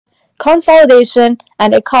consolidation,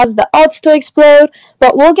 and it caused the alts to explode.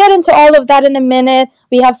 But we'll get into all of that in a minute.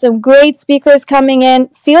 We have some great speakers coming in.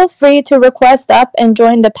 Feel free to request up and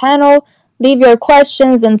join the panel. Leave your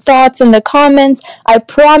questions and thoughts in the comments. I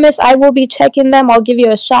promise I will be checking them. I'll give you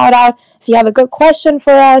a shout out if you have a good question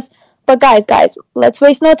for us. But guys, let's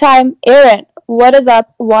waste no time. Aaron, what is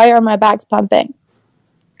up? Why are my bags pumping?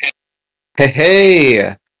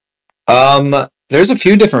 Hey. There's a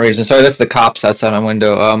few different reasons. Sorry, that's the cops outside my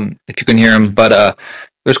window. If you can hear them, but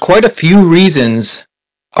there's quite a few reasons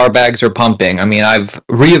our bags are pumping. I mean, I've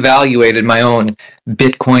reevaluated my own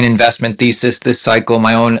Bitcoin investment thesis this cycle,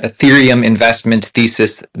 my own Ethereum investment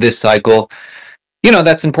thesis this cycle. You know,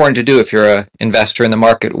 that's important to do if you're an investor in the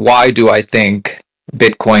market. Why do I think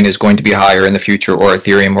Bitcoin is going to be higher in the future, or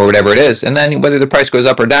Ethereum, or whatever it is? And then whether the price goes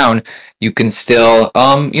up or down, you can still,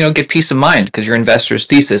 get peace of mind because your investor's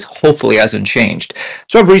thesis hopefully hasn't changed.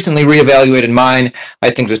 So I've recently reevaluated mine. I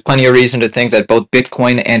think there's plenty of reason to think that both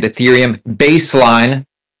Bitcoin and Ethereum baseline,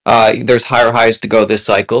 there's higher highs to go this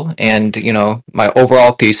cycle. And, my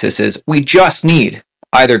overall thesis is we just need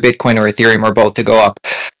either Bitcoin or Ethereum or both to go up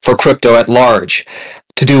for crypto at large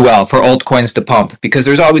to do well, for altcoins to pump, because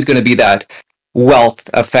there's always going to be that wealth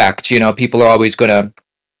effect. People are always going to,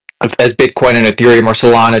 as Bitcoin and Ethereum or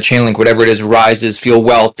Solana, Chainlink, whatever it is, rises, feel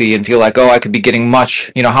wealthy and feel like, oh, I could be getting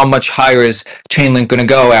much, how much higher is Chainlink going to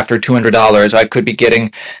go after $200? I could be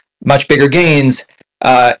getting much bigger gains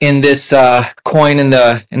in this coin in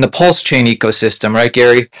the Pulse chain ecosystem, right,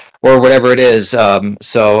 Gary? Or whatever it is.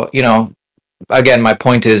 So, again, my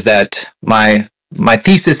point is that my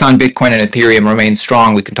thesis on Bitcoin and Ethereum remains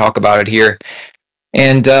strong. We can talk about it here.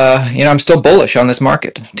 And, I'm still bullish on this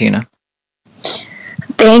market, Tina.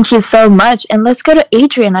 Thank you so much. And let's go to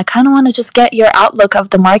Adrian. I kind of want to just get your outlook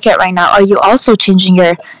of the market right now. Are you also changing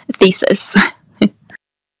your thesis?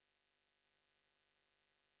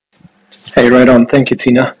 Hey, right on. Thank you,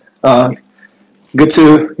 Tina. Good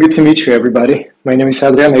to meet you, everybody. My name is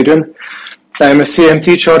Adrian. I'm a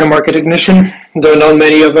CMT, Charter Market Ignition. Don't know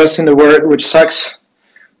many of us in the word, which sucks.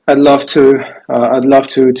 I'd love to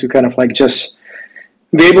kind of like just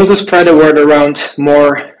be able to spread the word around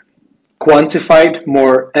more quantified,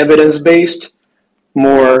 more evidence-based,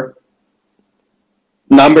 more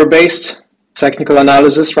number-based technical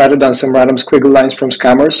analysis rather than some random squiggle lines from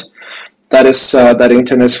scammers. That is that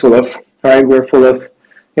internet is full of. Right, we're full of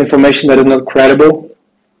information that is not credible,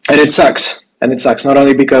 and it sucks. And it sucks not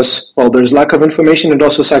only because, well, there's lack of information, it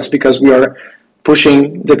also sucks because we are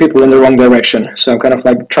pushing the people in the wrong direction. So I'm kind of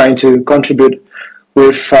like trying to contribute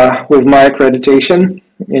with my accreditation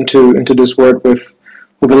into this work with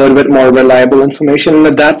a little bit more reliable information.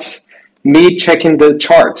 And that's me checking the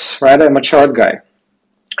charts, right? I'm a chart guy.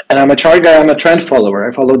 And I'm a chart guy, I'm a trend follower.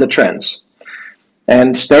 I follow the trends.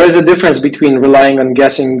 And there is a difference between relying on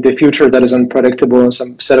guessing the future that is unpredictable and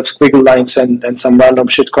some set of squiggle lines and some random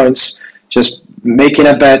shitcoins, just making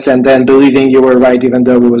a bet and then believing you were right even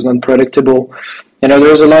though it was unpredictable. There are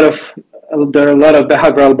a lot of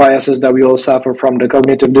behavioral biases that we all suffer from. The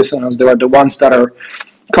cognitive dissonance. There are the ones that are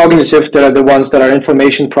cognitive, there are the ones that are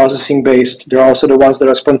information processing based. There are also the ones that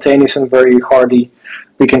are spontaneous and very hardy.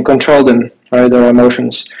 We can control them, right? Their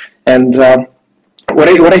emotions. And what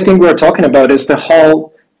I think we're talking about is the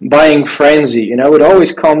whole buying frenzy. It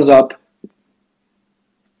always comes up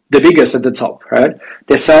the biggest at the top, right?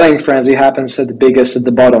 The selling frenzy happens at the biggest at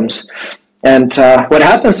the bottoms. And what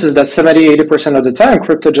happens is that 70-80% of the time,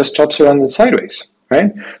 crypto just chops around and sideways,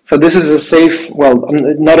 right? So this is a safe, well,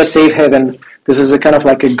 not a safe haven. This is a kind of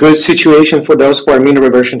like a good situation for those who are mean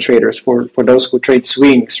reversion traders, for those who trade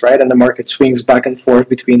swings, right? And the market swings back and forth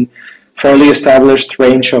between fairly established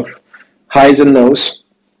range of highs and lows.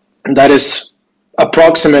 And that is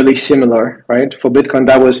approximately similar, right? For Bitcoin,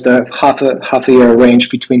 that was the half a year range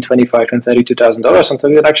between $25,000 and $32,000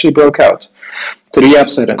 until it actually broke out to the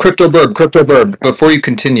upside. Crypto burb. Before you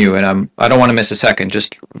continue, and I don't want to miss a second,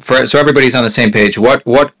 just so everybody's on the same page.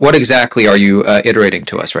 What exactly are you iterating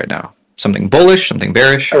to us right now? Something bullish, something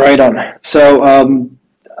bearish? Right on. So I'm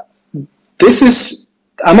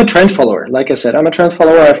a trend follower. Like I said, I'm a trend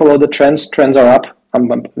follower. I follow the trends. Trends are up. I'm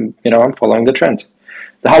following the trend.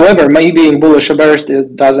 However, me being bullish or bearish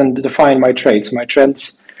doesn't define my trades. My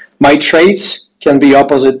trades can be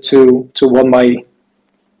opposite to what my,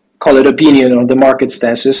 call it, opinion or the market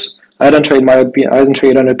stance is. I don't trade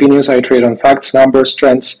on opinions. I trade on facts, numbers,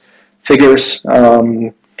 trends, figures,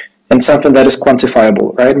 and something that is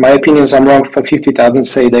quantifiable. Right? My opinions, I'm wrong for 50,000.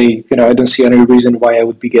 Say I don't see any reason why I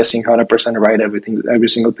would be guessing 100% right every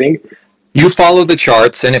single thing. You follow the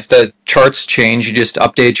charts, and if the charts change, you just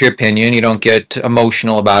update your opinion. You don't get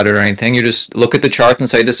emotional about it or anything. You just look at the chart and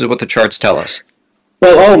say, this is what the charts tell us.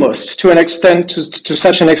 Well, almost to an extent, to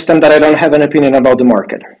such an extent that I don't have an opinion about the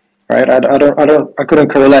market, right? I couldn't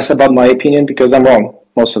care less about my opinion because I'm wrong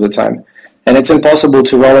most of the time, and it's impossible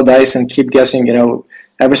to roll a dice and keep guessing,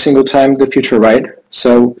 every single time the future, right?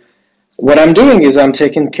 So what I'm doing is I'm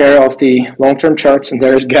taking care of the long-term charts, and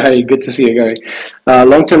there's Gary. Good to see you, Gary.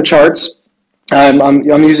 Long-term charts. I'm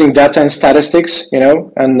using data and statistics,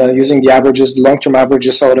 and using the averages, the long-term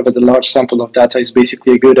averages out of the large sample of data is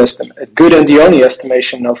basically a good estimate, a good and the only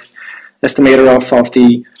estimator of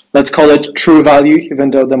the, let's call it true value,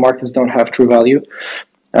 even though the markets don't have true value.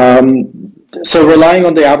 So relying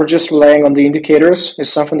on the averages, relying on the indicators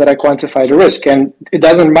is something that I quantify the risk, and it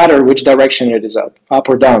doesn't matter which direction it is up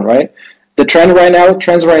or down, right? The trends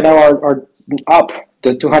right now are up.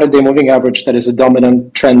 The 200-day moving average, that is a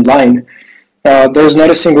dominant trend line. There's not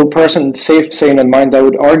a single person sane in mind that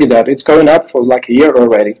would argue that. It's going up for like a year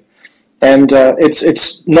already. And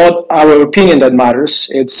it's not our opinion that matters.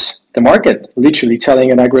 It's the market literally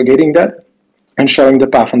telling and aggregating that and showing the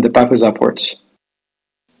path, and the path is upwards.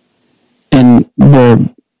 And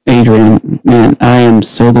Adrian, man, I am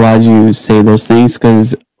so glad you say those things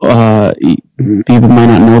because people might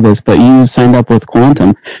not know this, but you signed up with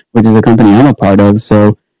Quantum, which is a company I'm a part of.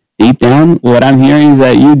 So deep down, what I'm hearing is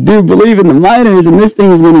that you do believe in the miners, and this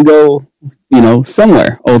thing is going to go,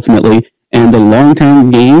 somewhere ultimately. And the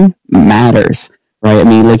long-term game matters, right? I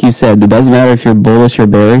mean, like you said, it doesn't matter if you're bullish or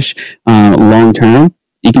bearish. Long-term,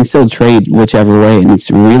 you can still trade whichever way, and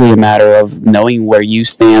it's really a matter of knowing where you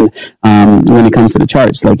stand when it comes to the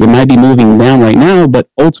charts. Like, it might be moving down right now, but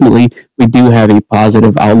ultimately, we do have a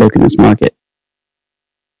positive outlook in this market.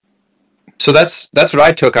 So that's what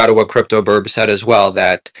I took out of what Crypto Burb said as well,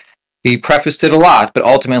 that he prefaced it a lot, but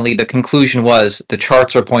ultimately the conclusion was the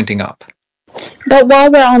charts are pointing up. But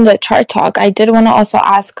while we're on the chart talk, I did want to also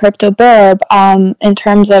ask Crypto Burb in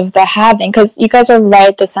terms of the halving, because you guys are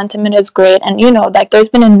right, the sentiment is great, and there's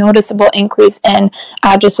been a noticeable increase in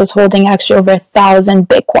addresses holding actually over 1,000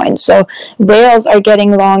 Bitcoin. So rails are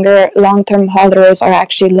getting longer, long-term holders are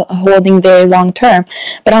actually holding very long-term.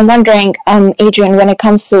 But I'm wondering, Adrian, when it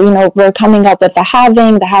comes to, we're coming up with the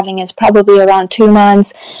halving is probably around 2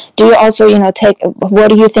 months. Do you also, what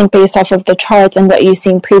do you think based off of the charts and what you've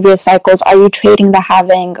seen previous cycles? Are you trading the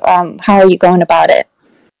halving? How are you going about it?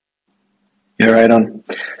 Yeah, right on.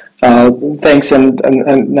 Thanks, and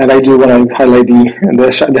I do want to highlight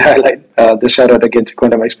the shout out again to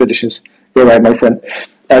Quantum Expeditions. You're right, my friend.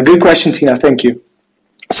 Good question, Tina. Thank you.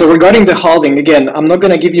 So regarding the halving, again, I'm not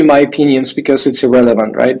going to give you my opinions because it's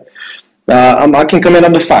irrelevant, right? I can comment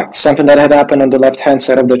on the facts. Something that had happened on the left-hand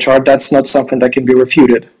side of the chart, that's not something that can be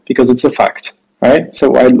refuted because it's a fact, right?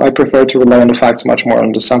 So I prefer to rely on the facts much more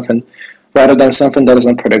on something rather than something that is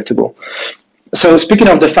unpredictable. So speaking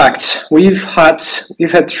of the facts, we've had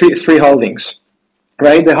three halvings,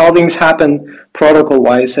 right? The halvings happen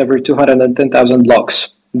protocol-wise every 210,000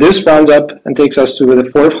 blocks. This rounds up and takes us to the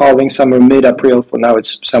fourth halving somewhere mid-April. For now,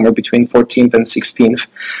 it's somewhere between 14th and 16th.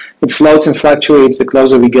 It floats and fluctuates. The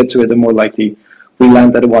closer we get to it, the more likely we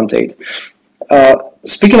land at one date.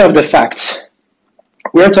 Speaking of the facts,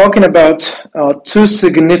 we're talking about three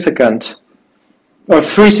significant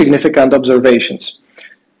observations.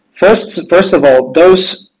 First of all,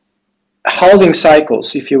 those halving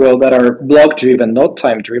cycles, if you will, that are block-driven, not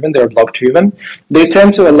time-driven, they're block-driven, they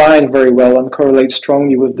tend to align very well and correlate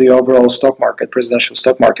strongly with the overall stock market, presidential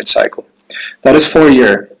stock market cycle. That is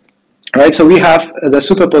 4-year, right? So we have the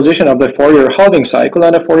superposition of the 4-year halving cycle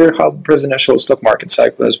and a 4-year presidential stock market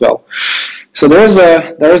cycle as well. So there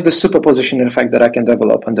is the superposition effect that I can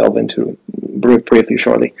develop and delve into briefly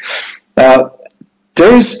shortly.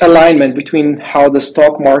 There is alignment between how the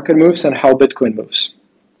stock market moves and how Bitcoin moves,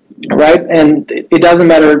 right? And it doesn't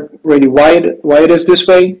matter really why it is this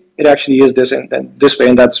way. It actually is this way,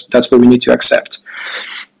 and that's what we need to accept.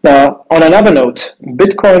 Now, on another note,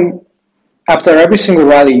 Bitcoin, after every single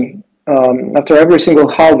rally, after every single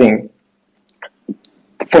halving,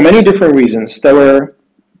 for many different reasons, there were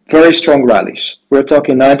very strong rallies. We're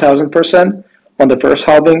talking 9,000% on the first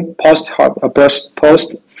halving, post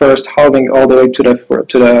first halving all the way to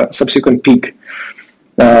the subsequent peak.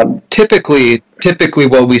 Typically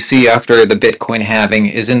what we see after the Bitcoin halving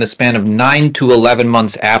is in the span of 9 to 11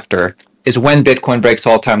 months after is when Bitcoin breaks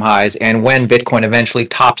all-time highs and when Bitcoin eventually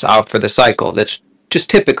tops out for the cycle. That's just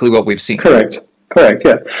typically what we've seen. Correct.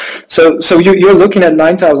 Yeah. So you're looking at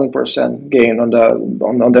 9,000% gain on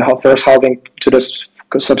the first halving to the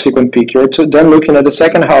subsequent peak. You're then looking at the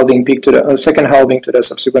second halving to the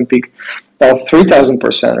subsequent peak of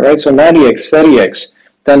 3,000%, right? So 90x, 30x.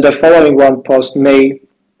 Then the following one post May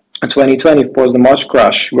 2020, post the March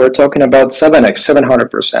crash, we're talking about 7x,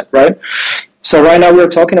 700%, right? So right now we're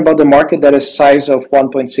talking about the market that is size of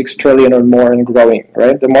 1.6 trillion or more and growing,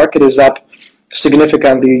 right? The market is up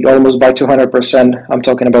significantly, almost by 200%. I'm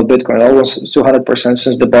talking about Bitcoin, almost 200%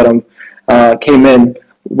 since the bottom came in.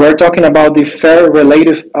 We're talking about the fair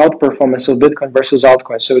relative outperformance of Bitcoin versus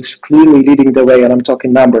altcoin. So it's clearly leading the way, and I'm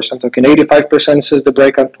talking numbers. I'm talking 85% since the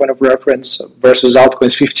breakout point of reference versus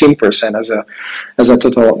altcoins 15% as a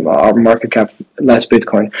total market cap less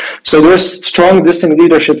Bitcoin. So there's strong distinct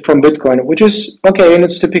leadership from Bitcoin, which is okay, and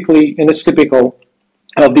it's typical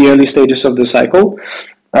of the early stages of the cycle.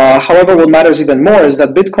 However, what matters even more is that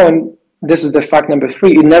Bitcoin, this is the fact number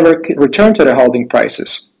 3, it never returned to the halving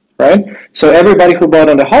prices. Right? So everybody who bought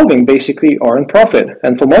on the halving basically are in profit.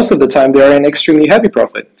 And for most of the time, they are in extremely heavy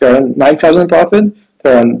profit. They're on 9,000 profit,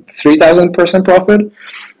 they're on 3,000% profit,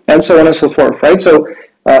 and so on and so forth, right? So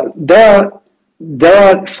there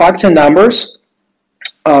are facts and numbers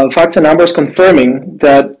confirming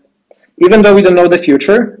that even though we don't know the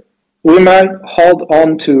future, we might hold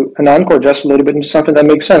on to an anchor just a little bit into something that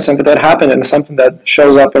makes sense, something that happened, and something that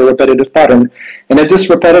shows up a repetitive pattern. And if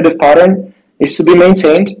this repetitive pattern is to be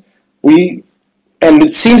maintained, and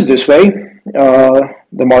it seems this way,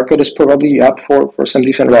 the market is probably up for some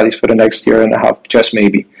decent rallies for the next year and a half, just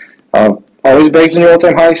maybe. Always breaks new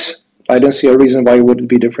all-time highs. I don't see a reason why it wouldn't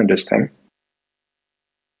be different this time.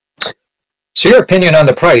 So your opinion on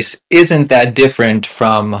the price isn't that different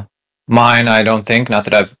from mine, I don't think. Not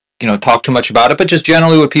that I've talked too much about it, but just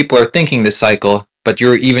generally what people are thinking this cycle. But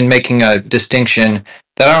you're even making a distinction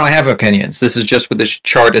that I don't have opinions. This is just what this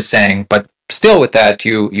chart is saying. But still, with that,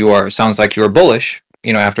 sounds like you are bullish,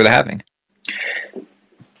 after the halving.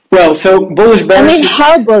 Well, so bullish, bearish. I mean,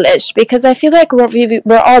 how bullish? Because I feel like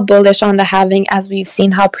we're all bullish on the halving, as we've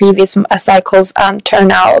seen how previous cycles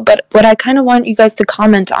turn out. But what I kind of want you guys to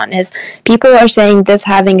comment on is people are saying this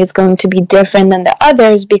halving is going to be different than the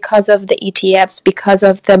others because of the ETFs, because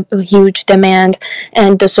of the huge demand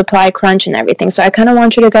and the supply crunch and everything. So I kind of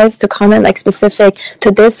want you guys to comment like specific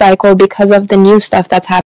to this cycle because of the new stuff that's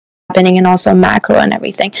happening and also macro and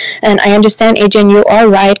everything. And I understand, Adrian, you are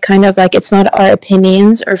right, kind of like it's not our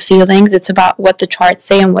opinions or feelings, it's about what the charts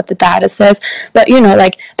say and what the data says. But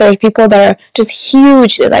like there's people that are just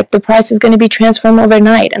huge, like the price is going to be transformed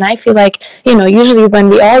overnight. And I feel like usually when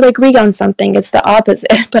we all agree on something, it's the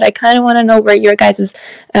opposite. But I kind of want to know where your guys'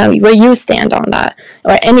 where you stand on that,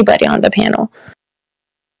 or anybody on the panel.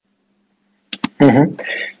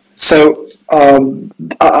 So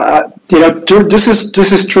this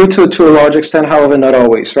is true to a large extent, however, not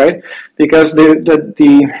always, right? Because the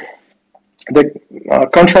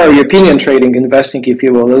contrary opinion trading, investing, if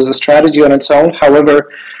you will, is a strategy on its own.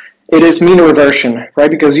 However, it is mean reversion,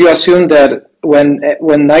 right? Because you assume that when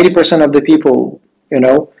 90% of the people,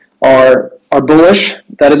 are bullish,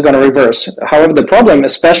 that is going to reverse. However, the problem,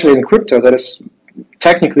 especially in crypto, that is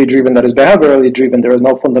technically driven, that is behaviorally driven, there are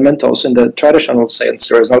no fundamentals in the traditional sense,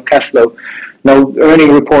 there is no cash flow, no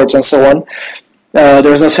earning reports, and so on.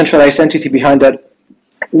 There is no centralized entity behind that.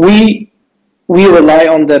 We rely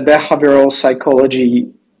on the behavioral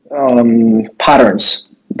psychology patterns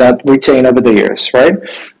that we retain over the years, right?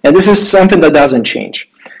 And this is something that doesn't change.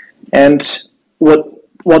 And what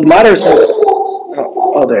matters?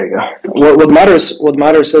 Oh, there you go. What matters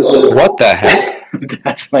is what the heck?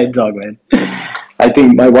 That's my dog, man. I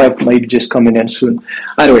think my wife might be just coming in soon.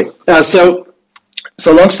 Anyway, so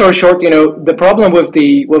long story short, the problem with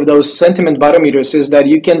those sentiment barometers is that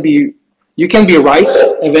you can be right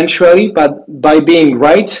eventually, but by being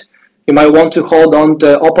right, you might want to hold on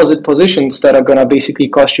to opposite positions that are going to basically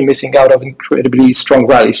cost you missing out of incredibly strong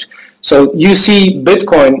rallies. So you see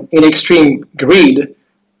Bitcoin in extreme greed,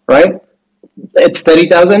 right? At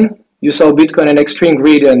 30,000, you saw Bitcoin in extreme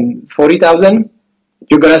greed and 40,000.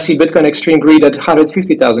 You're gonna see Bitcoin extreme greed at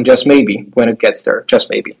 150,000, just maybe, when it gets there, just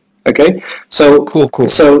maybe. Okay, so cool.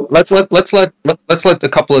 So let's let a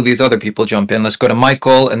couple of these other people jump in. Let's go to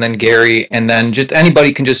Michael and then Gary, and then just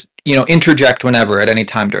anybody can just interject whenever at any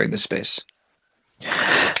time during this space.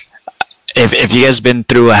 If you guys been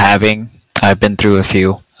through a halving, I've been through a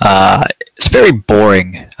few. It's very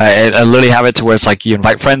boring. I literally have it to where it's like you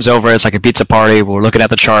invite friends over, it's like a pizza party, we're looking at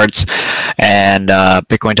the charts, and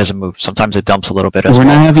Bitcoin doesn't move. Sometimes it dumps a little bit as well.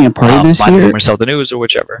 We're not having a party this year? Or sell the news or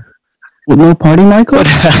whichever. With no party, Michael?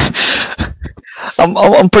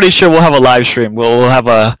 I'm pretty sure we'll have a live stream. We'll have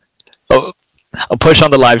a push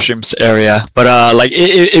on the live streams area. But like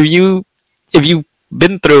if you've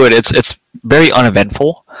been through it, it's very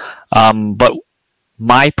uneventful. But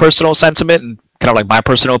my personal sentiment and kind of like my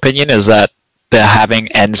personal opinion is that the halving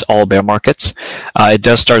ends all bear markets. It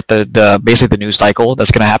does start the basically the new cycle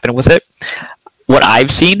that's going to happen with it. what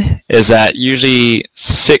I've seen is that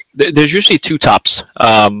there's usually two tops.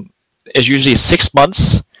 It's usually 6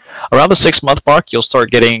 months. Around the 6 month mark, you'll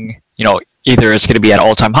start getting, either it's going to be at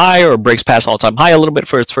all-time high or breaks past all-time high a little bit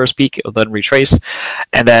for its first peak, it'll then retrace.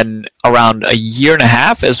 And then around a year and a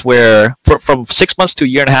half is where, from 6 months to a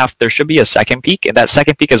year and a half, there should be a second peak, and that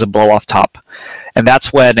second peak is a blow-off top. And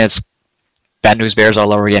that's when it's bad news bears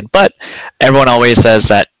all over again. But everyone always says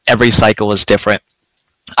that every cycle is different.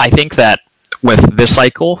 I think that with this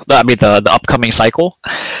cycle, the upcoming cycle,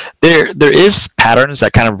 there is patterns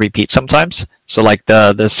that kind of repeat sometimes. So like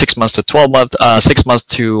the 6 months to 12 month, 6 months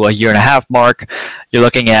to a year and a half mark, you're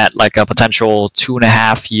looking at like a potential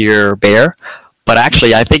 2.5 year bear. But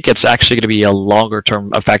actually, I think it's actually going to be a longer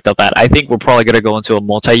term effect of that. I think we're probably going to go into a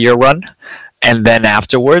multi-year run, and then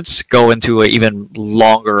afterwards go into an even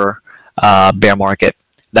longer bear market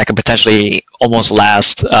that could potentially almost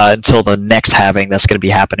last until the next halving that's going to be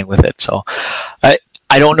happening with it. So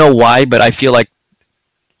I don't know why, but I feel like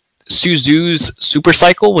Suzu's super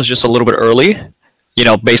cycle was just a little bit early,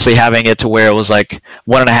 basically having it to where it was like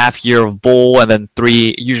 1.5 year of bull and then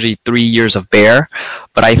usually 3 years of bear.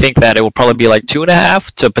 But I think that it will probably be like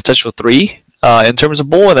 2.5 to potential 3 in terms of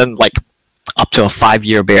bull, and then like up to a 5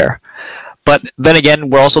 year bear. But then again,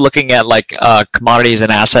 we're also looking at like commodities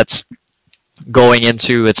and assets going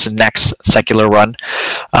into its next secular run.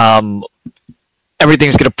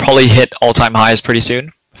 Everything's going to probably hit all-time highs pretty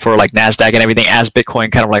soon for like NASDAQ and everything, as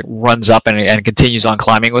Bitcoin kind of like runs up and continues on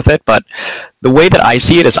climbing with it. But the way that I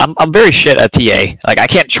see it is I'm very shit at TA. Like, I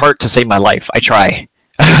can't chart to save my life. I try.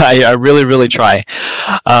 I really, really try.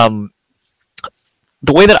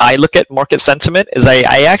 The way that I look at market sentiment is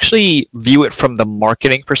I actually view it from the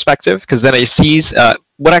marketing perspective, because then it sees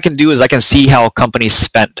what I can do is I can see how companies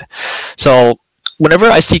spend. So whenever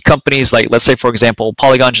I see companies like, let's say for example,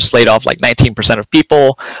 Polygon just laid off like 19% of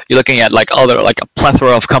people. You're looking at like a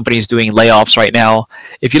plethora of companies doing layoffs right now.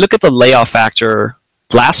 If you look at the layoff factor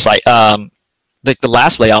the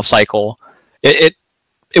last layoff cycle, it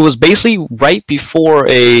was basically right before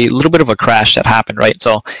a little bit of a crash that happened, right?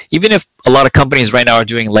 So even if a lot of companies right now are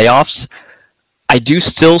doing layoffs, I do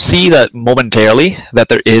still see that momentarily that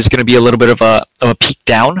there is going to be a little bit of a peak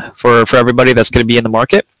down for everybody that's going to be in the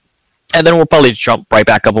market. And then we'll probably jump right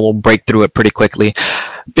back up and we'll break through it pretty quickly.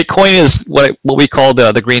 Bitcoin is what we call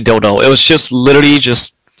the green dodo. It was just literally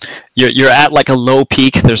just you're at like a low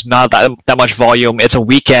peak. There's not that much volume. It's a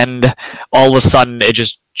weekend. All of a sudden, it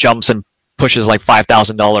just jumps and pushes like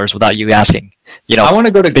 $5,000 without you asking. I want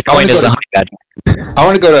to go to Bitcoin is a honey badger. I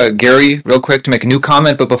want to go to Gary real quick to make a new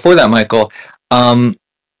comment, but before that, Michael,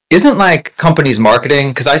 isn't like companies marketing,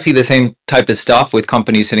 because I see the same type of stuff with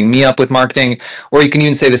companies hitting me up with marketing, or you can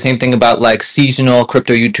even say the same thing about like seasonal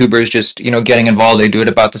crypto YouTubers just, getting involved. They do it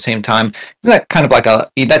about the same time. Isn't that kind of like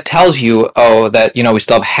that tells you, that, we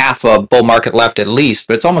still have half a bull market left at least,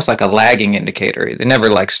 but it's almost like a lagging indicator. It never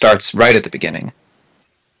like starts right at the beginning.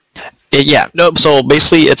 So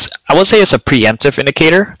basically I would say it's a preemptive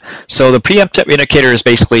indicator. So the preemptive indicator is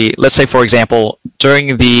basically, let's say for example,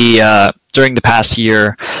 during the past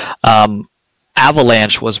year,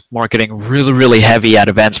 Avalanche was marketing really, really heavy at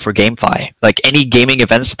events for GameFi. Like any gaming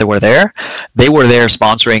events that they were there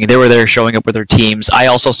sponsoring, they were there showing up with their teams. I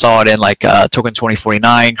also saw it in like Token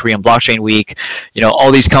 2049, Korean Blockchain Week,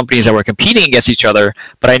 all these companies that were competing against each other.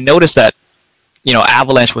 But I noticed that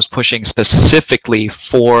Avalanche was pushing specifically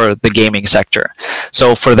for the gaming sector.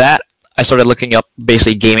 So for that, I started looking up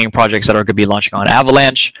basically gaming projects that are going to be launching on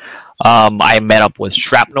Avalanche. I met up with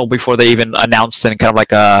Shrapnel before they even announced and kind of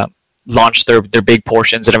like launched their big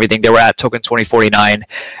portions and everything. They were at Token 2049, and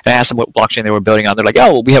I asked them what blockchain they were building on. They're like,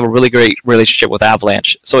 oh, we have a really great relationship with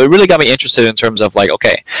Avalanche. So it really got me interested in terms of like,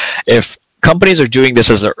 okay, if companies are doing this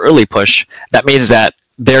as an early push, that means that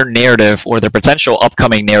their narrative or their potential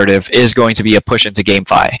upcoming narrative is going to be a push into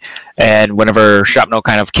GameFi. And whenever Shrapnel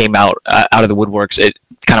kind of came out of the woodworks, it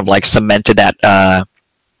kind of like cemented that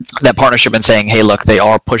partnership and saying, hey, look, they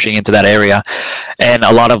are pushing into that area. And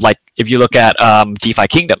a lot of like, if you look at DeFi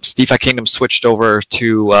Kingdoms switched over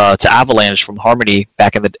to Avalanche from Harmony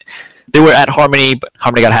back in the they were at Harmony, but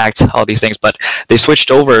Harmony got hacked, all these things, but they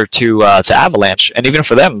switched over to Avalanche. And even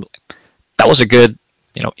for them, that was a good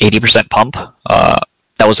 80% pump.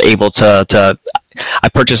 That was able to I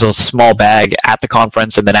purchased a small bag at the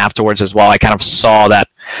conference, and then afterwards as well, I kind of saw that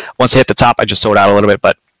once they hit the top, I just sold out a little bit.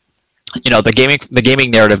 But the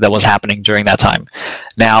gaming narrative that was happening during that time.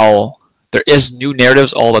 Now there is new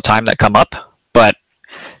narratives all the time that come up, but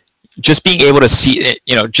just being able to see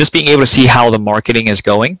how the marketing is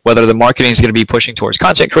going, whether the marketing is going to be pushing towards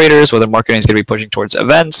content creators, whether marketing is going to be pushing towards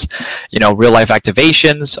events, real life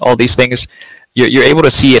activations, all these things. you're able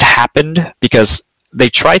to see it happened because they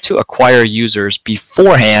try to acquire users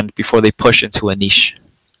beforehand before they push into a niche.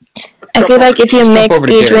 I feel like if you Jump mix over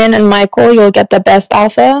to Adrian Garrett. and Michael, you'll get the best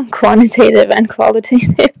alpha, quantitative and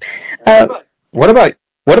qualitative. What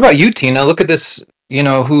about you, Tina? Look at this,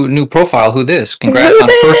 who new profile, who this? Congrats Who on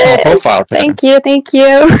personal this? profile today. Thank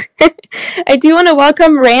you. I do want to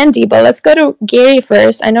welcome Randy, but let's go to Gary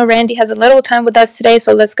first. I know Randy has a little time with us today,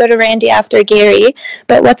 so let's go to Randy after Gary.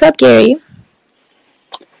 But what's up, Gary?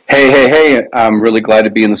 Hey. I'm really glad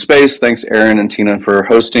to be in the space. Thanks, Aaron and Tina, for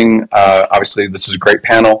hosting. Obviously, this is a great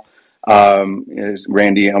panel.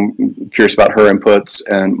 Randy, I'm curious about her inputs.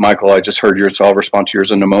 And Michael, I just heard yours, so I'll respond to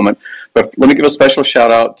yours in a moment. But let me give a special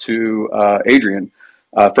shout out to Adrian.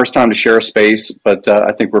 First time to share a space, but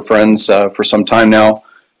I think we're friends for some time now.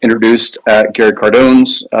 Introduced at Gary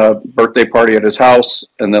Cardone's birthday party at his house,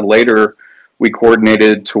 and then later we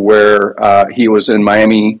coordinated to where he was in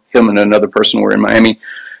Miami. Him and another person were in Miami.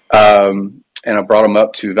 And I brought him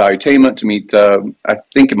up to Valuetainment to meet, I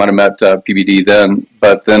think he might have met PBD then,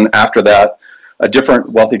 but then after that, a different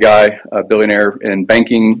wealthy guy, a billionaire in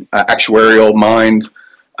banking, actuarial mind,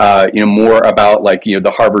 more about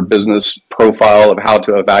the Harvard business profile of how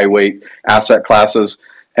to evaluate asset classes.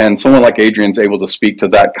 And someone like Adrian's able to speak to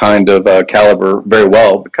that kind of caliber very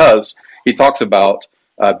well because he talks about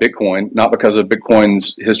Bitcoin, not because of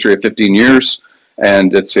Bitcoin's history of 15 years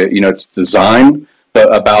and its design,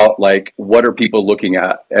 but about what are people looking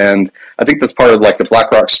at. And I think that's part of the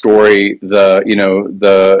BlackRock story, the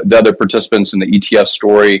other participants in the ETF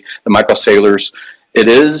story, the Michael Saylors. It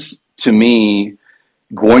is, to me,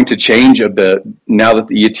 going to change a bit now that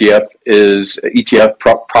the ETF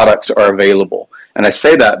products are available. And I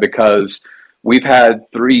say that because we've had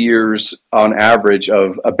 3 years on average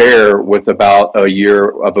of a bear with about a year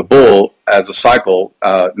of a bull as a cycle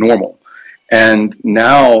normal. And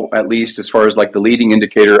now, at least as far as the leading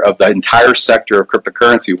indicator of the entire sector of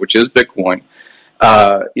cryptocurrency, which is Bitcoin,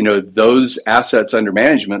 those assets under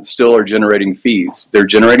management still are generating fees. They're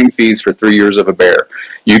generating fees for 3 years of a bear.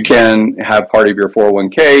 You can have part of your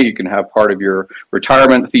 401k, you can have part of your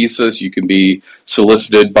retirement thesis, you can be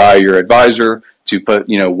solicited by your advisor to put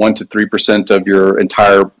 1 to 3% of your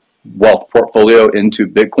entire wealth portfolio into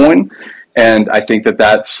Bitcoin. And I think that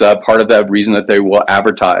that's part of the reason that they will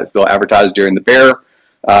advertise. They'll advertise during the bear,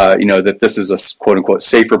 that this is a quote unquote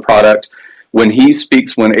safer product. When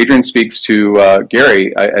Adrian speaks to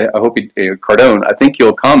Gary, I hope Cardone, I think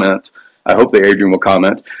you'll comment. I hope that Adrian will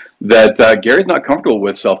comment that Gary's not comfortable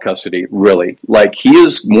with self-custody, really. He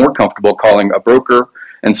is more comfortable calling a broker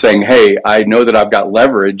and saying, hey, I know that I've got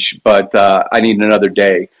leverage, but I need another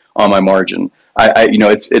day on my margin.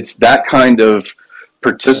 It's that kind of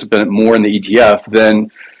participant more in the ETF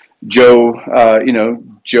than Joe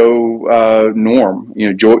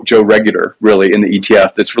regular really in the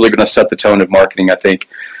ETF. That's really going to set the tone of marketing, I think.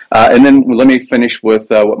 And then let me finish with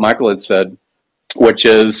what Michael had said, which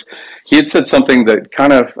is he had said something that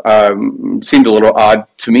kind of seemed a little odd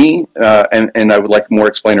to me, and I would like more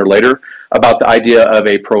explainer later about the idea of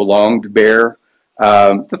a prolonged bear.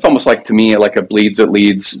 That's almost to me like a bleeds it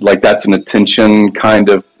leads, that's an attention kind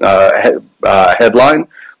of headline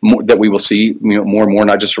that we will see more and more,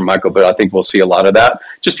 not just from Michael, but I think we'll see a lot of that.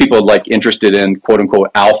 Just people interested in quote unquote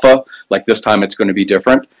alpha, this time it's going to be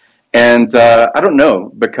different. And I don't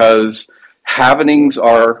know, because halvenings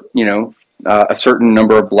are a certain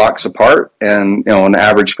number of blocks apart, and on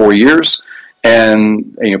average 4 years,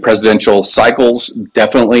 and presidential cycles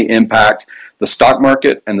definitely impact the stock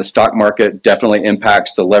market, and the stock market definitely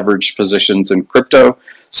impacts the leveraged positions in crypto.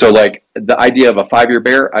 So the idea of a 5-year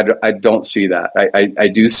bear, I don't see that. I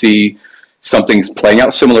do see something's playing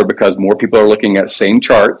out similar because more people are looking at same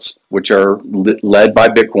charts, which are led by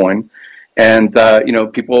Bitcoin. And,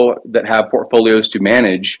 people that have portfolios to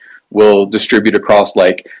manage will distribute across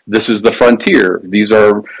this is the frontier. These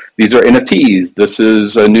are NFTs. This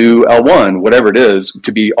is a new L1, whatever it is,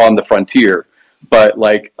 to be on the frontier. But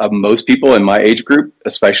most people in my age group,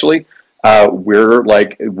 especially, we're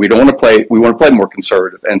we don't want to play. We want to play more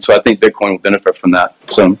conservative, and so I think Bitcoin will benefit from that.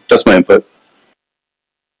 So that's my input.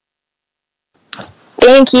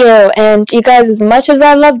 Thank you. And you guys, as much as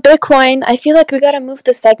I love Bitcoin, I feel like we got to move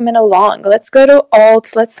the segment along. Let's go to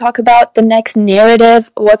alt. Let's talk about the next narrative,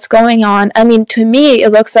 what's going on. I mean, to me, it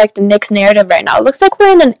looks like the next narrative right now. It looks like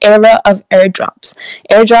we're in an era of airdrops.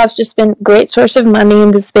 Airdrops just been a great source of money in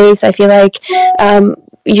the space. I feel like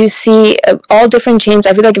you see all different chains.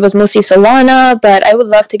 I feel like it was mostly Solana, but I would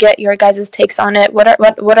love to get your guys' takes on it. What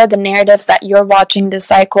are the narratives that you're watching this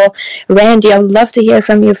cycle? Randy, I would love to hear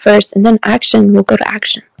from you first, and then Action. We'll go to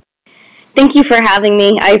Action. Thank you for having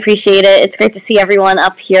me. I appreciate it. It's great to see everyone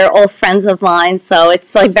up here, all friends of mine. So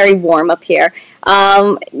it's like very warm up here.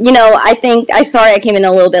 Sorry I came in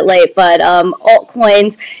a little bit late, but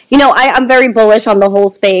altcoins, I'm very bullish on the whole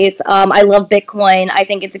space. I love Bitcoin. I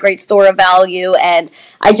think it's a great store of value. And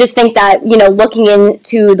I just think that, looking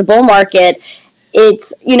into the bull market,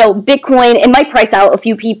 it's, Bitcoin, it might price out a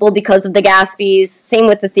few people because of the gas fees. Same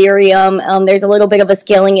with Ethereum. There's a little bit of a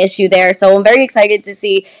scaling issue there. So I'm very excited to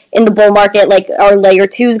see in the bull market, like, are layer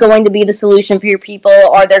 2s going to be the solution for your people?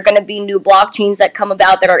 Are there going to be new blockchains that come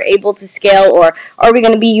about that are able to scale? Or are we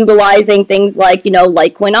going to be utilizing things like,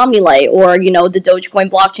 Litecoin Omnilight or, the Dogecoin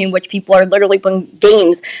blockchain, which people are literally putting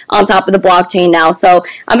games on top of the blockchain now. So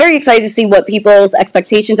I'm very excited to see what people's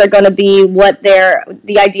expectations are going to be, what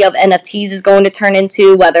the idea of NFTs is going to turn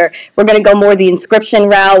into, whether we're going to go more the inscription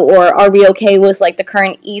route, or are we okay with like the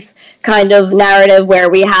current ETH kind of narrative where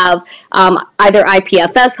we have either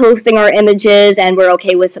IPFS hosting our images and we're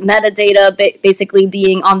okay with metadata basically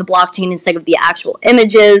being on the blockchain instead of the actual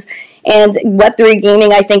images. And Web3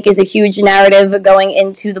 gaming, I think, is a huge narrative going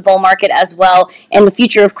into the bull market as well, and the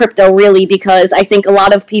future of crypto, really, because I think a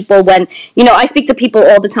lot of people, when, I speak to people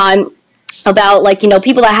all the time about, like,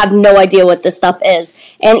 people that have no idea what this stuff is,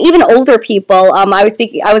 and even older people. I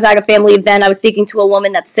was at a family event. I was speaking to a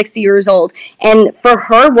woman that's 60 years old, and for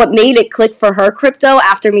her, what made it click for her crypto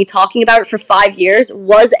after me talking about it for 5 years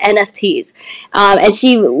was NFTs. And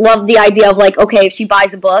she loved the idea of, like, okay, if she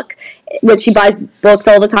buys a book, which she buys books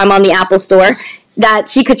all the time on the Apple Store, that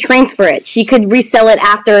she could transfer it. She could resell it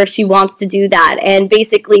after if she wants to do that, and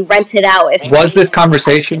basically rent it out. Was this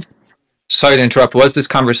conversation? Sorry to interrupt. Was this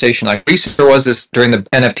conversation like recent, or was this during the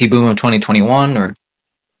NFT boom of 2021? Or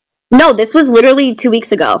no, this was literally 2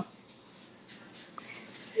 weeks ago.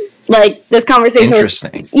 Like, this conversation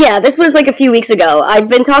this was like a few weeks ago. I've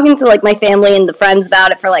been talking to like my family and the friends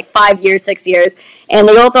about it for like 5 years, 6 years, and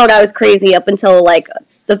they all thought I was crazy up until like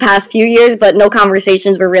the past few years, but no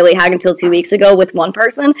conversations were really had until 2 weeks ago with one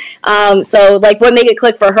person. So like what made it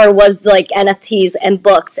click for her was like NFTs and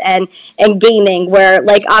books and gaming, where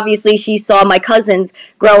like obviously she saw my cousins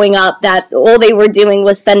growing up that all they were doing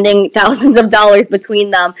was spending thousands of dollars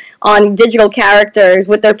between them on digital characters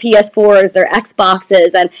with their PS4s, their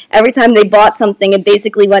Xboxes, and every time they bought something, it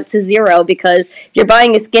basically went to zero, because if you're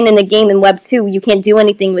buying a skin in a game in Web 2, you can't do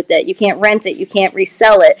anything with it. You can't rent it. You can't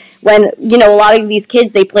resell it. When, a lot of these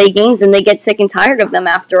kids, they play games and they get sick and tired of them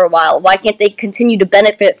after a while. Why can't they continue to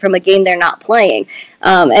benefit from a game they're not playing?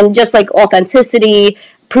 And just like authenticity,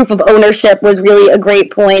 proof of ownership was really a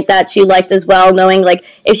great point that she liked as well, knowing like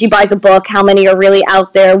if she buys a book, how many are really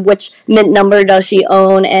out there, which mint number does she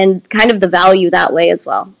own, and kind of the value that way as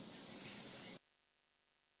well.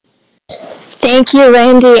 Thank you,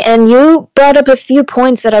 Randy. And you brought up a few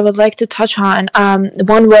points that I would like to touch on.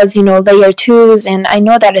 One was, layer 2s, and I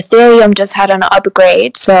know that Ethereum just had an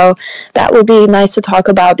upgrade, so that would be nice to talk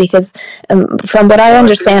about, because from what I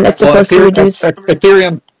understand, it's supposed to reduce...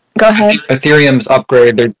 Ethereum. Go ahead. Ethereum's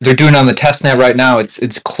upgrade, they're doing it on the testnet right now.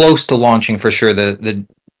 It's close to launching for sure, the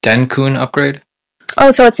Denkun upgrade.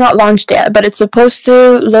 Oh, so it's not launched yet, but it's supposed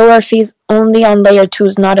to lower fees only on layer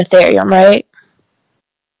 2s, not Ethereum, right?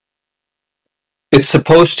 It's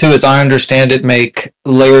supposed to, as I understand it, make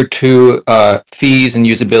layer 2 fees and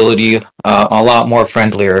usability a lot more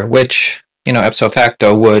friendlier, which, ipso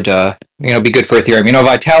facto would, be good for Ethereum.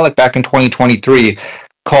 Vitalik back in 2023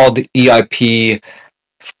 called EIP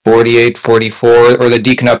 4844 or the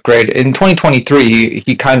Deacon upgrade. In 2023,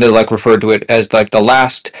 he kind of like referred to it as like the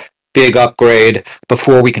last big upgrade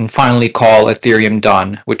before we can finally call Ethereum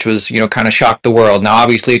done, which was, kind of shocked the world. Now,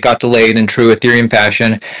 obviously, it got delayed in true Ethereum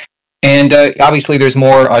fashion. And obviously there's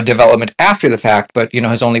more development after the fact, but,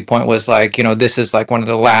 his only point was like, this is like one of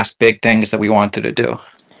the last big things that we wanted to do.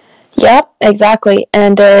 Yep, exactly.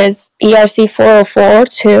 And there is ERC 404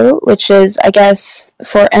 too, which is, I guess,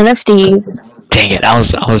 for NFTs. Dang it, I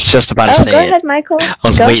was just about to say it. Oh, go ahead, Michael.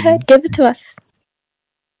 Go ahead, give it to us.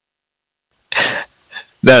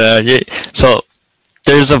 So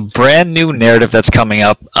there's a brand new narrative that's coming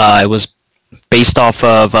up. It was based off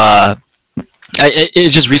of...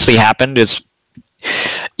 it just recently happened. It's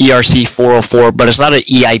ERC 404, but it's not an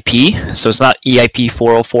EIP, so it's not EIP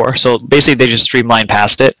 404. So basically, they just streamlined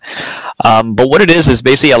past it. But what it is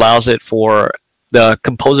basically allows it for the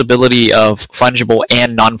composability of fungible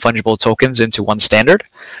and non-fungible tokens into one standard.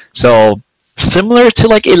 So similar to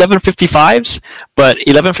like 1155s, but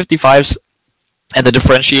 1155s and the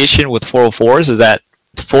differentiation with 404s is that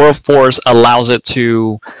 404s allows it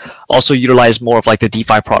to also utilize more of like the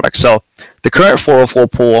DeFi products. So the current 404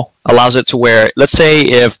 pool allows it to where, let's say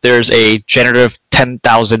if there's a generative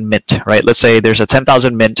 10,000 mint, right? Let's say there's a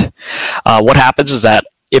 10,000 mint. What happens is that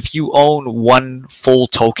if you own one full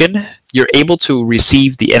token, you're able to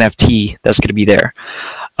receive the NFT that's going to be there.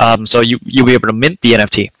 So you'll be able to mint the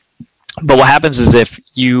NFT. But what happens is if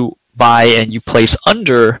you buy and you place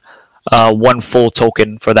under one full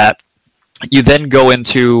token for that, you then go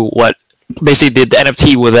into what basically the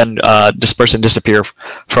NFT will then disperse and disappear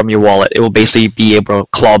from your wallet. It will basically be able to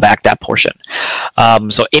claw back that portion.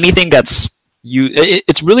 So anything that's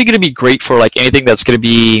it's really going to be great for like anything that's going to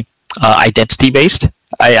be identity based.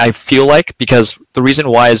 I feel like, because the reason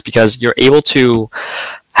why is because you're able to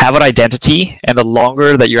have an identity, and the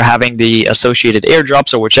longer that you're having the associated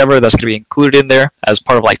airdrops or whichever that's going to be included in there as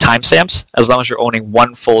part of like timestamps, as long as you're owning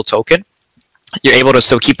one full token, you're able to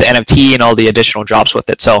still keep the NFT and all the additional drops with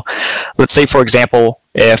it. So let's say, for example,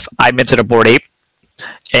 if I minted a Bored Ape,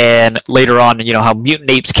 and later on, you know how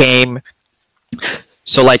mutant apes came.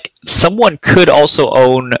 So like someone could also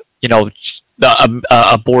own, you know,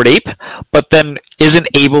 a Bored Ape, but then isn't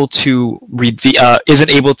able to receive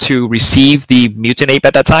the mutant ape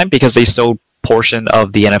at that time because they sold portion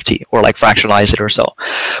of the NFT or like fractionalize it or so.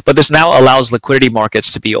 But this now allows liquidity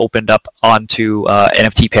markets to be opened up onto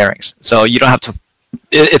NFT pairings. So you don't have to.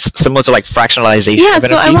 It's similar to like fractionalization. Yeah, of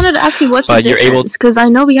so NFTs, I wanted to ask you what's the you're able difference, because I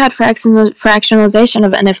know we had fractionalization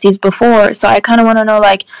of NFTs before. So I kind of want to know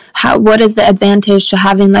like what is the advantage to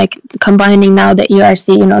having like combining now the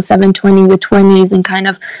ERC, you know, 720 with 20s and kind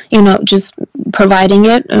of, you know, just providing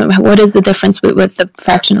it. What is the difference with the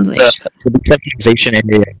fractionalization? The decentralization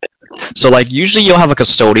area. So like usually you'll have a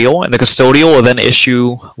custodial, and the custodial will then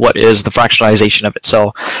issue what is the fractionalization of it.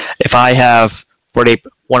 So if I have Bored Ape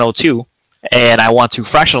 102 and I want to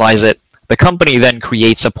fractionalize it, the company then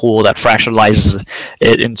creates a pool that fractionalizes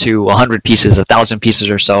it into 100 pieces, 1,000 pieces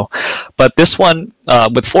or so. But this one,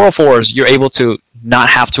 with 404s, you're able to not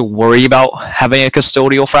have to worry about having a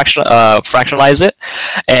custodial fractionalize it.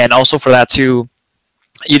 And also for that too,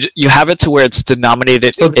 you have it to where it's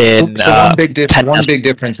denominated in one big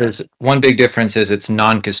difference is it's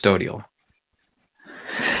non-custodial.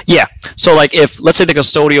 Yeah. So like if let's say the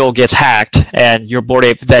custodial gets hacked and your Bored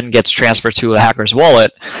Ape then gets transferred to a hacker's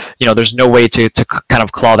wallet, you know, there's no way to kind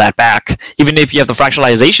of claw that back. Even if you have the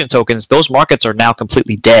fractionalization tokens, those markets are now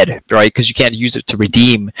completely dead, right? Because you can't use it to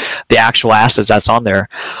redeem the actual assets that's on there.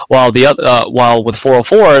 While while with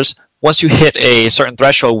 404s, once you hit a certain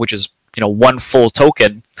threshold, which is, you know, one full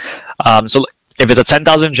token, so if it's a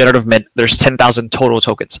 10,000 generative mint, there's 10,000 total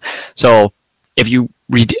tokens. So if you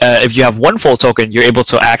have one full token, you're able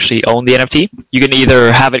to actually own the NFT. You can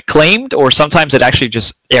either have it claimed, or sometimes it actually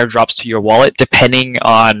just airdrops to your wallet, depending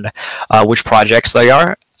on which projects they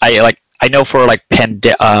are. I know for like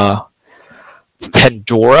Pandora,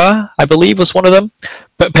 I believe was one of them.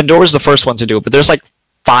 But Pandora's the first one to do it. But there's like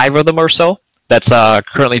 5 of them or so that's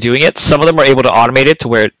currently doing it. Some of them are able to automate it to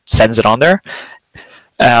where it sends it on there.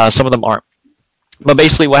 Some of them aren't. But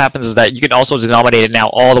basically what happens is that you can also denominate it now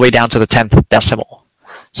all the way down to the 10th decimal.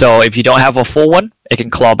 So if you don't have a full one, it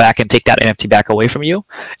can claw back and take that NFT back away from you.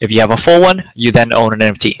 If you have a full one, you then own an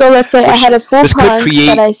NFT. So let's say I had a full punk,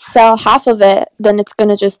 but I sell half of it, then it's going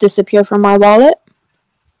to just disappear from my wallet?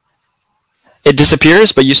 It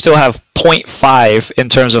disappears, but you still have 0.5 in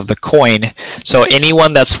terms of the coin. So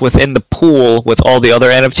anyone that's within the pool with all the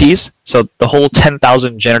other NFTs, so the whole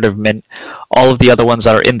 10,000 generative mint, all of the other ones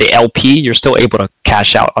that are in the LP, you're still able to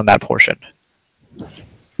cash out on that portion.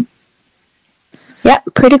 Yeah,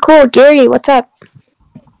 pretty cool. Gary, what's up?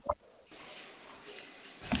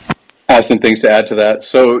 I have some things to add to that.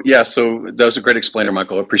 So yeah, so that was a great explainer,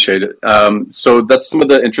 Michael. I appreciate it. So that's some of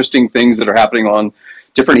the interesting things that are happening on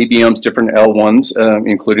different EBMs, different L1s,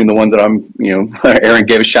 including the one that I'm, Aaron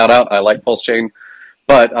gave a shout out. I like Pulse Chain,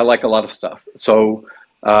 but I like a lot of stuff. So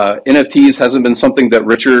NFTs hasn't been something that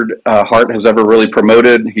Richard Hart has ever really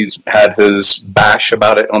promoted. He's had his bash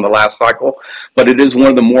about it on the last cycle, but it is one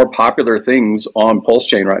of the more popular things on Pulse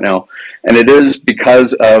Chain right now. And it is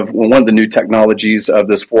because of one of the new technologies of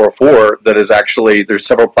this 404 that is actually, there's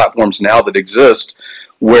several platforms now that exist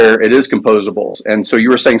where it is composables. And so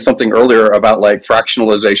you were saying something earlier about like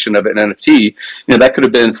fractionalization of an NFT. That could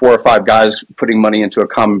have been 4 or 5 guys putting money into a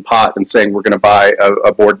common pot and saying, we're going to buy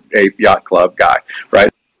a Bored Ape Yacht Club guy,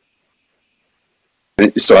 right?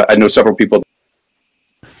 So I know several people.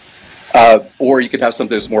 Or you could have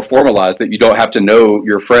something that's more formalized that you don't have to know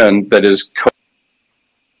your friend that is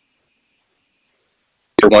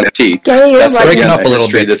one NFT. That's breaking up a little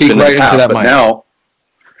bit. Speak right into that mic. Now,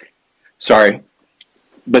 sorry.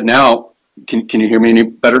 But now, can you hear me any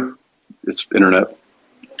better? It's internet.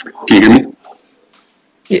 Can you hear me?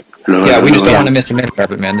 Yeah, we just don't want to miss a minute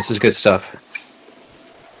of it, man. This is good stuff.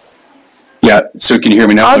 Yeah, Yeah. So can you hear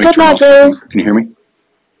me now? All good now, Gary. Can you hear me?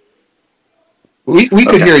 We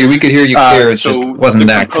could hear you. We could hear you clear. It just wasn't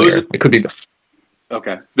that clear. It could be.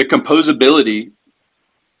 Okay. The composability.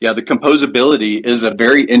 Yeah, the composability is a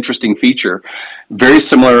very interesting feature, very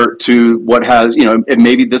similar to what has, and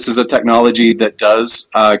maybe this is a technology that does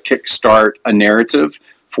kickstart a narrative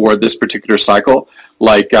for this particular cycle.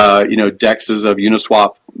 Like, DEXs of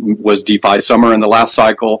Uniswap was DeFi summer in the last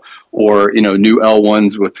cycle, or, new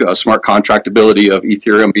L1s with smart contractability of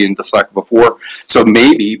Ethereum being the cycle before. So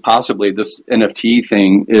maybe, possibly, this NFT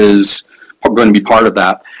thing is going to be part of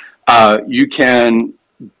that. You can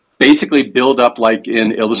basically build up like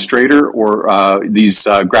in Illustrator or these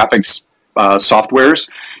graphics softwares.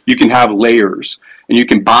 You can have layers, and you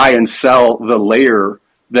can buy and sell the layer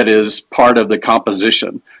that is part of the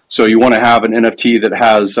composition. So you want to have an NFT that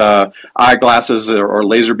has eyeglasses or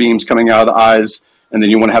laser beams coming out of the eyes, and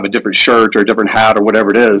then you want to have a different shirt or a different hat or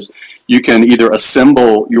whatever it is. You can either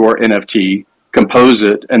assemble your NFT, compose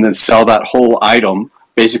it, and then sell that whole item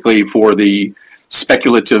basically for the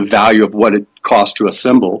speculative value of what it costs to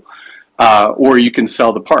assemble. Or you can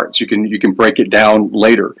sell the parts. You can break it down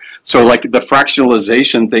later. So like the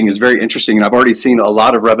fractionalization thing is very interesting, and I've already seen a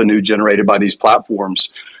lot of revenue generated by these platforms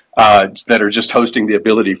that are just hosting the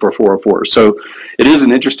ability for 404. So it is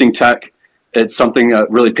an interesting tech. It's something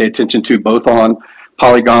really pay attention to, both on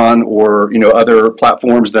Polygon or other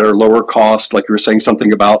platforms that are lower cost, like you were saying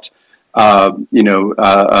something about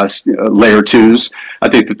layer twos. I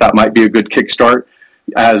think that might be a good kickstart.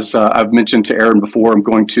 As I've mentioned to Aaron before, I'm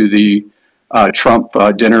going to the Trump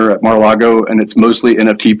dinner at Mar-a-Lago, and it's mostly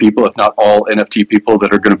NFT people, if not all NFT people,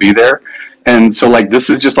 that are going to be there. And so like this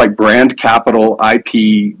is just like brand capital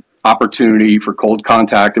IP opportunity for cold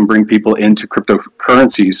contact and bring people into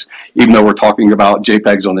cryptocurrencies, even though we're talking about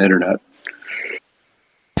JPEGs on the internet.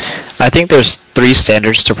 I think there's 3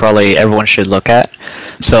 standards to probably everyone should look at.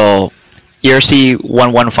 So ERC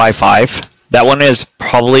 1155, that one is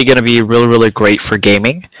probably going to be really, really great for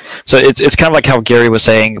gaming. So it's kind of like how Gary was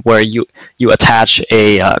saying, where you attach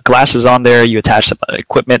a glasses on there, you attach some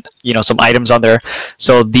equipment, some items on there.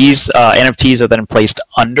 So these NFTs are then placed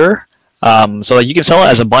under. So you can sell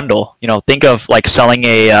it as a bundle. Think of like selling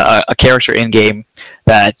a character in game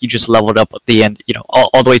that you just leveled up at the end,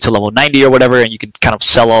 all the way to level 90 or whatever, and you can kind of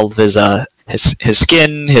sell all of his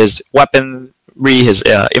skin, his weaponry, his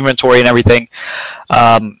inventory, and everything.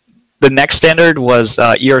 The next standard was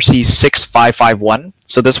ERC 6551.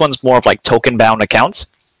 So this one's more of like token bound accounts.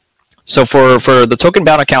 So for the token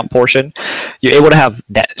bound account portion, you're able to have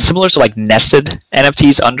similar to like nested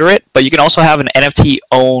NFTs under it, but you can also have an NFT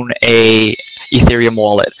own a Ethereum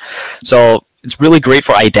wallet. So it's really great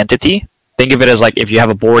for identity. Think of it as like if you have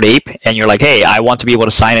a Bored Ape and you're like, hey, I want to be able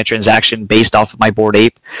to sign a transaction based off of my Bored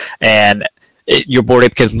Ape, and your Bored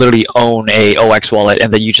Ape could literally own a OX wallet,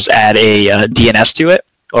 and then you just add a DNS to it,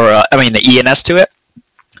 or the ENS to it,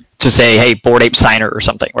 to say, hey, Bored Ape signer or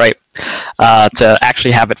something, right? To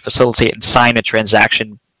actually have it facilitate and sign a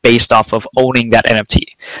transaction based off of owning that NFT.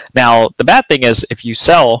 Now, the bad thing is if you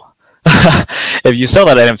sell that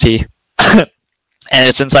NFT and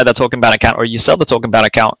it's inside that token bound account, or you sell the token bound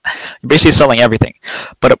account, you're basically selling everything.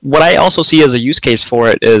 But what I also see as a use case for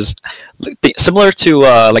it is similar to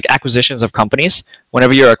like acquisitions of companies.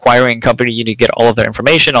 Whenever you're acquiring a company, you need to get all of their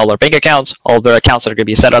information, all their bank accounts, all of their accounts that are going to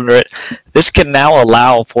be set under it. This can now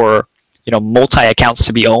allow for multi accounts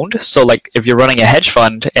to be owned. So like if you're running a hedge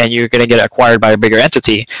fund and you're going to get acquired by a bigger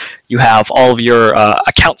entity, you have all of your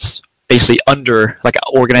accounts basically under like an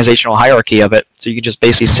organizational hierarchy of it. So you can just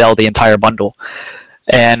basically sell the entire bundle.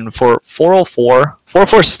 And for 404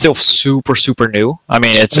 is still super, super new. I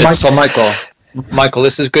mean, it's Michael,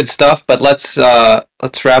 this is good stuff, but let's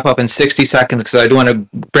wrap up in 60 seconds because I do want to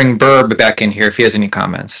bring Burb back in here if he has any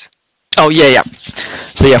comments. Oh, yeah.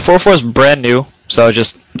 So yeah, 404 is brand new. So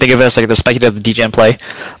just think of it as like the speculative degen play.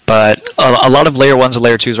 But a lot of layer 1s and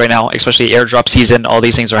layer 2s right now, especially airdrop season, all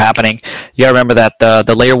these things are happening. You gotta remember that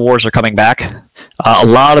the layer wars are coming back. A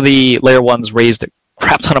lot of the layer 1s raised a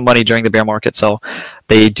crap ton of money during the bear market, so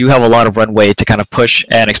they do have a lot of runway to kind of push,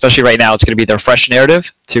 and especially right now, it's going to be their fresh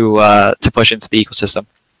narrative to push into the ecosystem.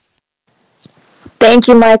 Thank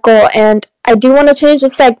you, Michael. And I do want to change the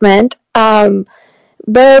segment.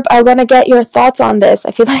 Burb, I want to get your thoughts on this.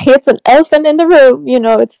 I feel like it's an elephant in the room.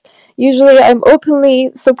 It's usually I'm openly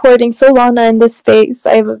supporting Solana in this space.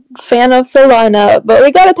 I'm a fan of Solana, but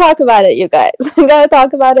we got to talk about it, you guys. We got to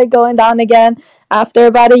talk about it going down again after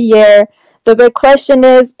about a year. The big question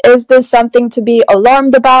is this something to be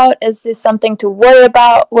alarmed about? Is this something to worry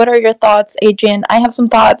about? What are your thoughts, Adrian? I have some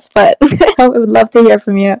thoughts, but I would love to hear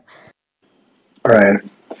from you. All right.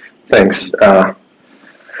 Thanks.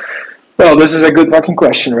 Well, this is a good fucking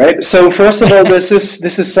question, right? So first of all, this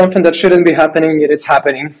is something that shouldn't be happening, yet it's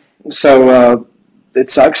happening. So it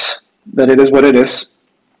sucks, but it is what it is.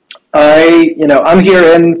 I'm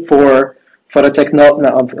here in for the technology. No,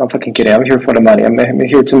 I'm fucking kidding. I'm here for the money. I'm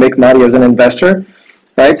here to make money as an investor,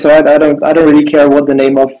 right? So I don't really care what the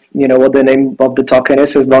name of the token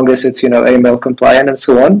is, as long as it's AML compliant and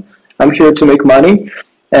so on. I'm here to make money.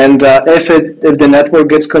 And if the network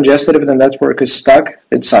gets congested, if the network is stuck,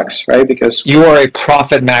 it sucks, right? Because you are a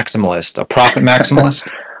profit maximalist. A profit maximalist.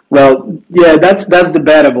 Well, yeah, that's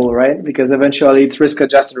debatable, right? Because eventually it's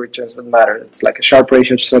risk-adjusted returns that matter. It's like a Sharpe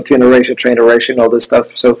ratio, Sortino ratio, Trainer ratio, and all this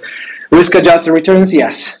stuff. So risk-adjusted returns,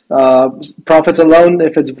 yes. Profits alone,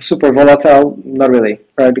 if it's super volatile, not really,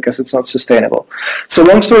 right? Because it's not sustainable. So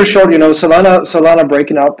long story short, Solana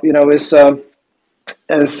breaking up,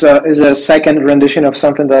 is a second rendition of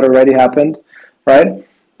something that already happened, right?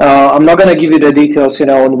 I'm not going to give you the details,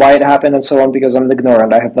 on why it happened and so on, because I'm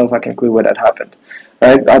ignorant. I have no fucking clue why that happened,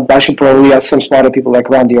 right? I should probably ask some smarter people like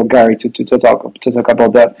Randy or Gary to talk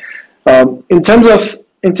about that. In terms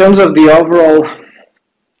of the overall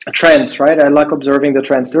trends, right? I like observing the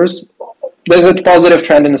trends. There's a positive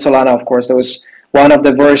trend in the Solana, of course. There was one of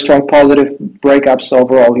the very strong positive breakups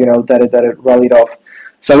overall, that it rallied off.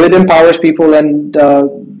 So it empowers people, and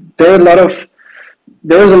there is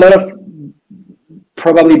a lot of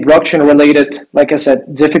probably blockchain related, like I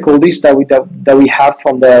said, difficulties that we have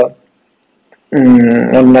from the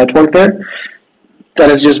network there. That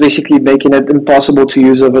is just basically making it impossible to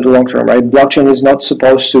use over the long term, right? Blockchain is not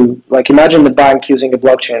supposed to, like, imagine the bank using a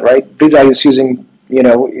blockchain, right? Visa is using,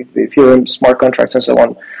 Ethereum smart contracts and so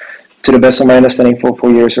on, to the best of my understanding,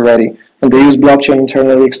 for years already. And they use blockchain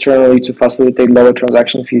internally, externally to facilitate lower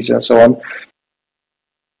transaction fees and so on.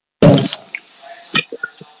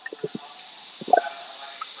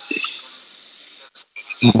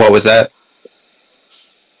 What was that?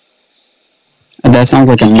 That sounds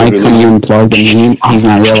like a mic coming unplugged, and he's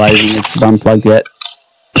not realizing it's unplugged yet.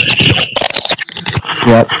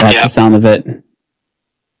 Yep, that's the sound of it.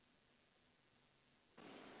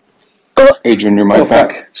 Adrian, your mic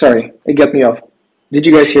back. Sorry, it got me off. Did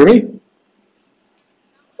you guys hear me?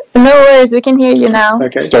 No worries, we can hear you now.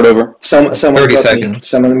 Okay. Start over. Someone 30 seconds.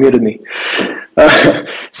 Someone muted me.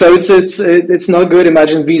 So it's not good.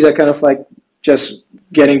 Imagine Visa kind of like just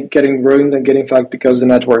getting ruined and getting fucked because the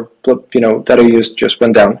network, that I used just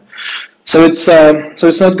went down. So it's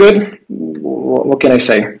not good. What can I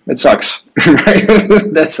say? It sucks. Right?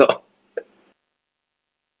 That's all.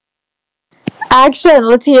 Action,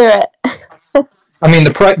 let's hear it. I mean,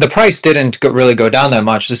 the price didn't really go down that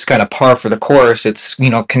much. This is kind of par for the course. It's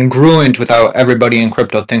congruent with how everybody in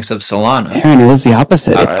crypto thinks of Solana. Aaron, it was the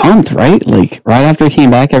opposite. It pumped, right? Like right after it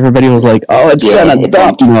came back, everybody was like, "Oh, it's gonna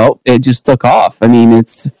dump." No, it just took off. I mean,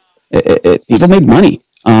 people made money.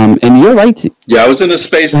 And you're right. Yeah, I was in a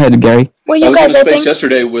space. Go ahead, Gary. Well, I was in a space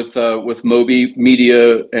yesterday with Moby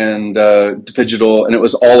Media and Digital, and it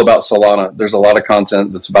was all about Solana. There's a lot of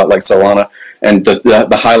content that's about like Solana, and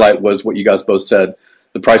the highlight was what you guys both said.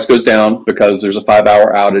 The price goes down because there's a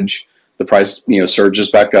 5-hour outage. The price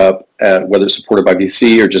surges back up, whether it's supported by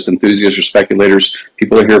VC or just enthusiasts or speculators.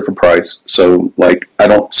 People are here for price, so like I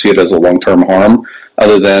don't see it as a long-term harm.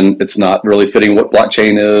 Other than it's not really fitting what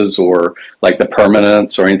blockchain is, or like the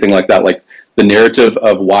permanence or anything like that. Like the narrative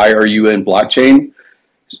of why are you in blockchain?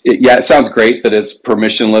 It sounds great that it's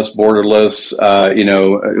permissionless, borderless.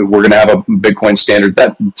 We're going to have a Bitcoin standard.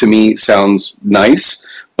 That to me sounds nice,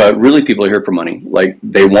 but really people are here for money. Like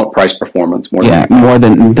they want price performance more. More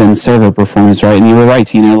than server performance, right? And you were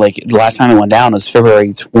right. Like the last time it went down was February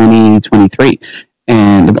 2023.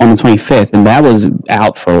 And on the 25th, and that was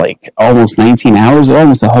out for like almost 19 hours,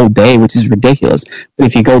 almost a whole day, which is ridiculous. But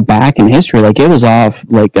if you go back in history, like it was off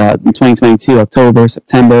like 2022, October,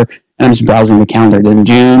 September, and I'm just browsing the calendar. Then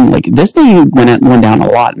June, like this thing went down a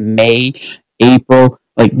lot. May, April,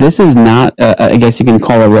 like this is not, I guess you can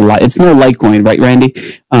call it it's no Litecoin, right, Randy?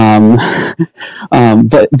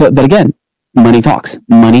 But again, money talks,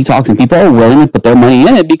 and people are willing to put their money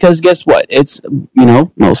in it because guess what? It's,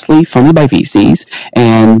 mostly funded by VCs,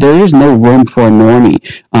 and there is no room for a normie,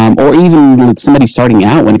 or even somebody starting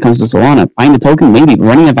out when it comes to Solana. Buying a token, maybe, but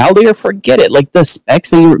running a validator, forget it. Like the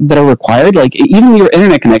specs that are required, like even your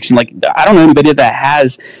internet connection, like I don't know anybody that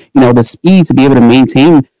has, the speed to be able to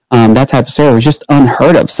maintain that type of server is just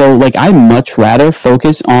unheard of. So like I'd much rather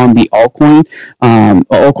focus on the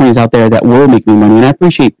altcoins out there that will make me money. And I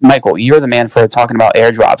appreciate, Michael, you're the man for talking about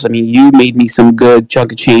airdrops. I mean, you made me some good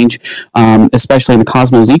chunk of change, especially in the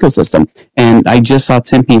Cosmos ecosystem. And I just saw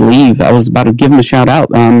Tempe leave. I was about to give him a shout out.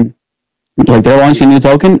 Like they're launching a new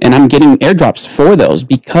token and I'm getting airdrops for those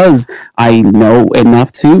because I know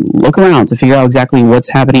enough to look around to figure out exactly what's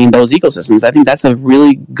happening in those ecosystems. I think that's a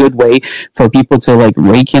really good way for people to like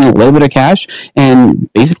rake in a little bit of cash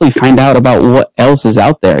and basically find out about what else is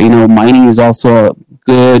out there. You know, mining is also a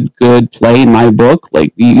good play in my book.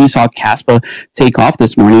 Like you saw Caspa take off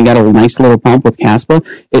this morning. You got a nice little pump with Caspa.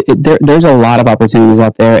 There's a lot of opportunities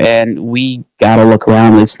out there and we gotta look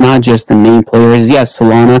around. It's not just the main players. Yes,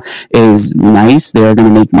 Solana is nice. They're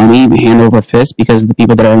going to make money hand over fist because of the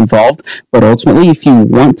people that are involved. But ultimately, if you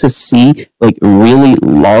want to see like really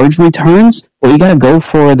large returns, well, you got to go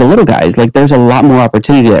for the little guys. Like there's a lot more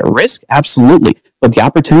opportunity at risk. Absolutely. But the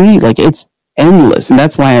opportunity, like it's endless. And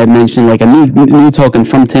that's why I mentioned like a new token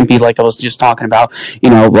from Tempe, like I was just talking about, you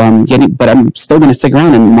know, but I'm still going to stick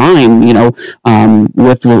around and mine, you know,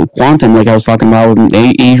 with Quantum, like I was talking about with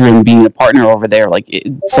Adrian being a partner over there. Like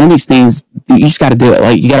some of these things, you just got to do it.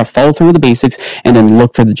 Like you got to follow through with the basics and then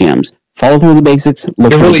look for the gems. Follow through the basics,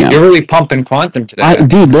 look for the gems. You're really pumping Quantum today.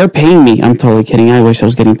 Dude, they're paying me. I'm totally kidding. I wish I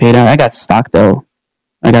was getting paid out. I got stock though.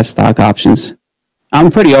 I got stock options. I'm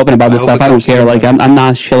pretty open about this stuff. I don't care. Like I'm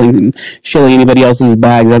not shilling anybody else's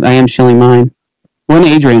bags. I am shilling mine. One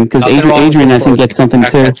Adrian, because Adrian I think gets something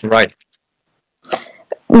too. That's right.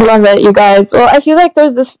 Love it, you guys. Well, I feel like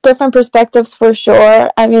there's this different perspectives for sure.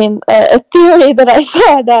 I mean, a theory that I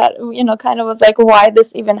saw that, you know, kind of was like why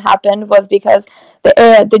this even happened was because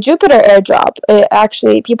the Jupiter airdrop,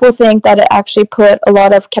 actually, people think that it actually put a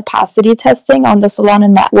lot of capacity testing on the Solana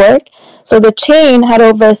network. So the chain had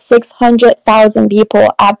over 600,000 people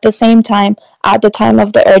at the same time at the time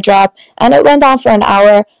of the airdrop, and it went on for an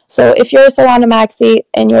hour. So if you're a Solana maxi,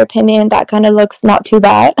 in your opinion, that kind of looks not too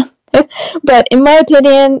bad. But in my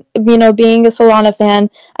opinion, you know, being a Solana fan,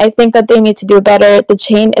 I think that they need to do better. The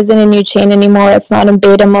chain isn't a new chain anymore. It's not in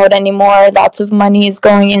beta mode anymore. Lots of money is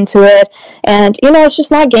going into it. And, you know, it's just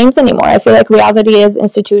not games anymore. I feel like reality is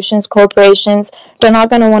institutions, corporations, they're not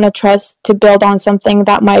going to want to trust to build on something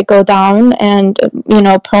that might go down and, you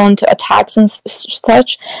know, prone to attacks and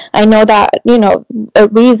such. I know that, you know, a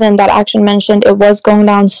reason that Action mentioned, it was going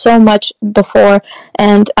down so much before.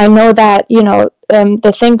 And I know that, you know,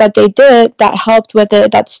 the thing that they did that helped with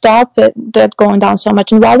it, that stopped it that going down so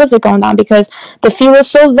much. And why was it going down? Because the fee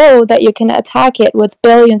was so low that you can attack it with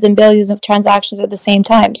billions and billions of transactions at the same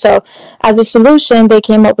time. So as a solution, they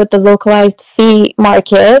came up with the localized fee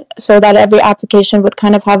market so that every application would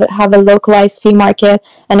kind of have a localized fee market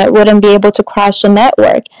and it wouldn't be able to crash the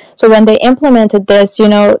network. So when they implemented this, you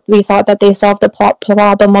know, we thought that they solved the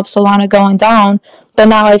problem of Solana going down. But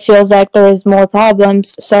now it feels like there is more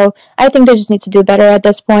problems. So I think they just need to do better at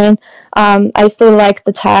this point. I still like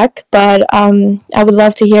the tech, but I would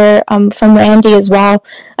love to hear from Randy as well.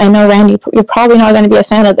 I know, Randy, you're probably not going to be a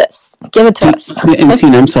fan of this. Give it to us. And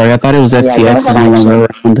Tina, I'm sorry. I thought it was FTX is no longer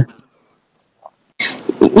around.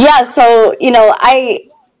 Yeah, so, you know, I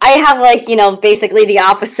have like, you know, basically the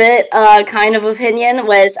opposite kind of opinion,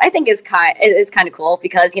 which I think is kind of cool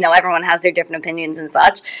because, you know, everyone has their different opinions and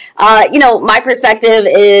such. You know, my perspective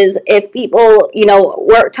is if people, you know,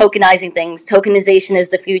 we're tokenizing things, tokenization is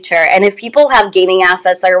the future. And if people have gaming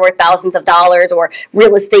assets that are worth thousands of dollars or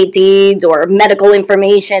real estate deeds or medical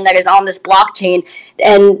information that is on this blockchain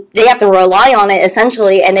and they have to rely on it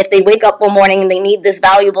essentially. And if they wake up one morning and they need this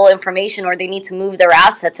valuable information or they need to move their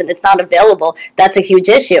assets and it's not available, that's a huge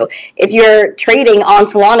issue. If you're trading on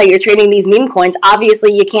Solana, you're trading these meme coins,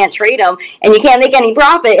 obviously you can't trade them and you can't make any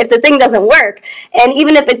profit if the thing doesn't work. And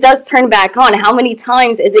even if it does turn back on, how many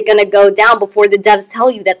times is it going to go down before the devs tell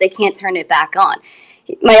you that they can't turn it back on?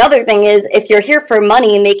 My other thing is, if you're here for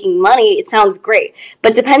money and making money, it sounds great.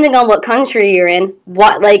 But depending on what country you're in,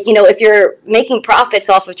 if you're making profits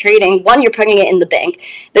off of trading, one, you're putting it in the bank.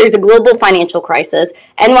 There's a global financial crisis.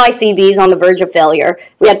 NYCB is on the verge of failure.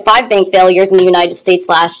 We had 5 bank failures in the United States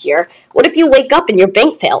last year. What if you wake up and your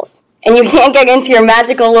bank fails and you can't get into your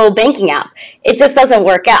magical little banking app? It just doesn't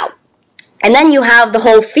work out. And then you have the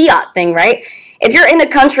whole fiat thing, right? If you're in a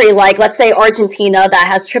country like, let's say, Argentina that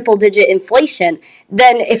has triple-digit inflation,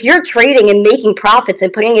 then if you're trading and making profits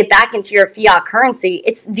and putting it back into your fiat currency,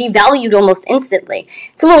 it's devalued almost instantly.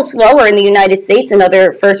 It's a little slower in the United States and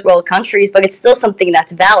other first-world countries, but it's still something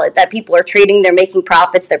that's valid, that people are trading, they're making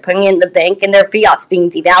profits, they're putting it in the bank, and their fiat's being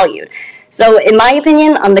devalued. So in my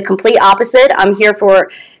opinion, I'm the complete opposite. I'm here for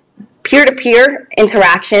peer-to-peer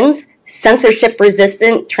interactions,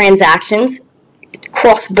 censorship-resistant transactions,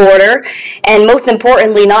 cross-border, and most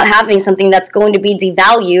importantly, not having something that's going to be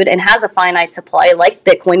devalued and has a finite supply like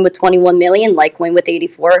Bitcoin with 21 million, Litecoin with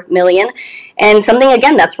 84 million, and something,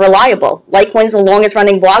 again, that's reliable. Litecoin's the longest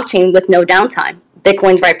running blockchain with no downtime.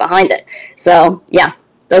 Bitcoin's right behind it. So, yeah,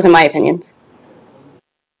 those are my opinions.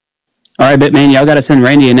 All right, Bitman, y'all got to send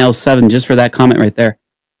Randy an L7 just for that comment right there.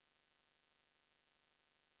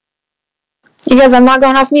 You guys, I'm not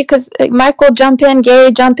going off mute because Michael, jump in.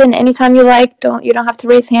 Gary, jump in anytime you like. You don't have to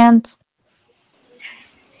raise hands.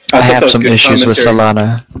 I have some issues with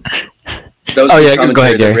Solana. Go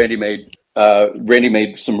ahead, Gary. Randy made. Randy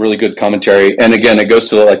made some really good commentary, and again, it goes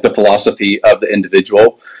to like the philosophy of the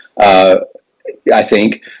individual. I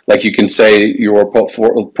think, like you can say, your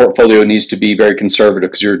portfolio needs to be very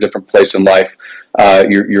conservative because you're a different place in life.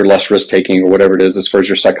 You're less risk taking, or whatever it is, as far as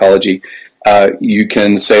your psychology. You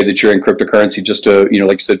can say that you're in cryptocurrency just to, like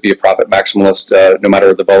you said, be a profit maximalist, no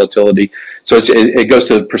matter the volatility. So it goes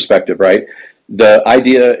to perspective, right? The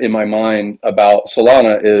idea in my mind about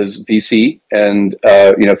Solana is VC and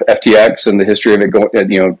FTX and the history of it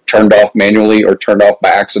going, turned off manually or turned off by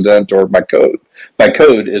accident or by code. By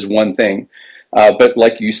code is one thing, but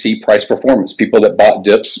like you see price performance. People that bought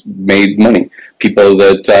dips made money. People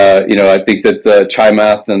that I think that the Chai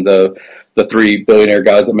Math and the 3 billionaire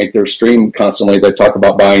guys that make their stream constantly, they talk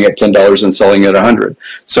about buying at $10 and selling at $100.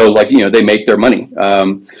 So they make their money.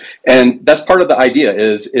 And that's part of the idea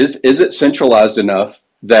is it centralized enough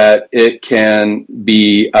that it can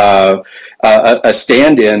be a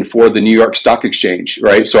stand-in for the New York Stock Exchange,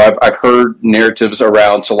 right? So I've heard narratives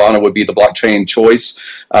around Solana would be the blockchain choice.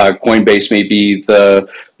 Coinbase may be the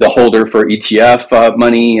holder for ETF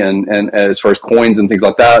money and as far as coins and things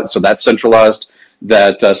like that. So that's centralized.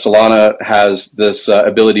 That Solana has this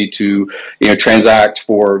ability to transact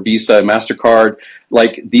for Visa and MasterCard.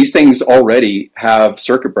 Like these things already have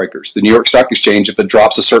circuit breakers. The New York Stock Exchange, if it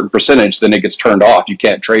drops a certain percentage, then it gets turned off. You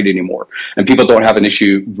can't trade anymore. And people don't have an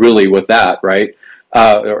issue really with that, right?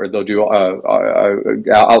 Or they'll do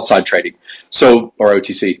outside trading, or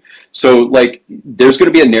OTC. So there's going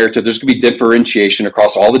to be a narrative, there's going to be differentiation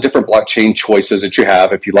across all the different blockchain choices that you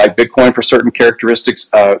have. If you like Bitcoin for certain characteristics,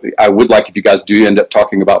 I would like if you guys do end up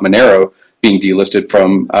talking about Monero being delisted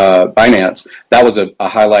from Binance. That was a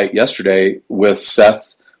highlight yesterday with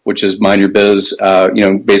Seth, which is Mind Your Biz,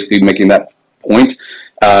 basically making that point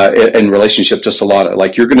in relationship to Solana.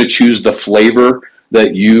 Like you're going to choose the flavor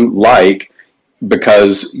that you like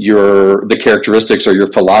because the characteristics or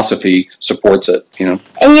your philosophy supports it, And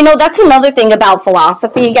that's another thing about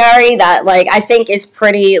philosophy, Gary, that I think is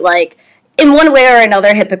pretty in one way or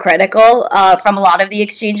another hypocritical from a lot of the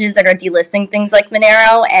exchanges that are delisting things like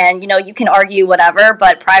Monero. And you can argue whatever,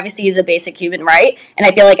 but privacy is a basic human right, and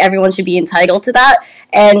I feel like everyone should be entitled to that.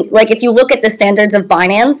 And if you look at the standards of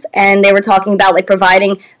Binance, and they were talking about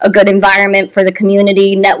providing a good environment for the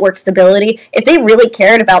community, network stability, if they really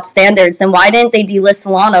cared about standards, then why didn't they delist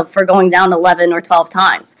Solana for going down 11 or 12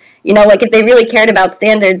 times? If they really cared about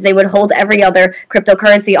standards, they would hold every other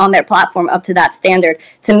cryptocurrency on their platform up to that standard.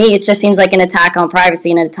 To me, it just seems like an attack on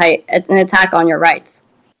privacy and an attack on your rights.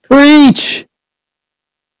 Preach!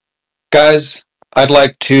 Guys, I'd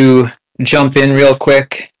like to jump in real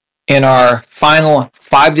quick. In our final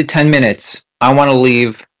 5 to 10 minutes, I want to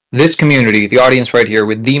leave this community, the audience right here,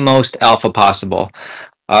 with the most alpha possible.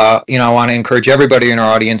 I want to encourage everybody in our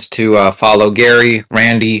audience to follow Gary,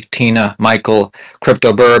 Randy, Tina, Michael,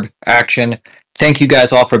 Crypto Burb, Action. Thank you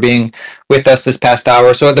guys all for being with us this past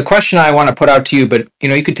hour. So the question I want to put out to you, but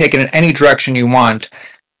you could take it in any direction you want.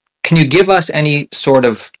 Can you give us any sort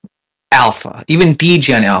of alpha, even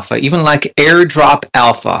degen alpha, even like airdrop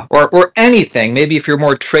alpha or anything? Maybe if you're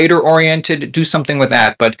more trader oriented, do something with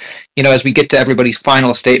that. But, as we get to everybody's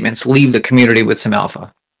final statements, leave the community with some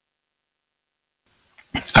alpha.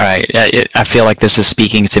 All right, I feel like this is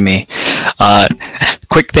speaking to me.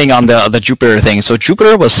 Quick thing on the Jupiter thing. So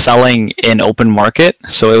Jupiter was selling in open market,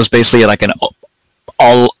 so it was basically like an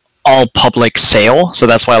all public sale. So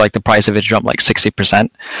that's why the price of it jumped 60%.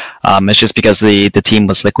 It's just because the team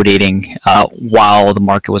was liquidating while the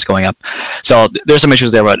market was going up. So there's some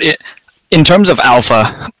issues there. But in terms of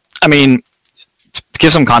alpha, I mean, to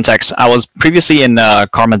give some context, I was previously in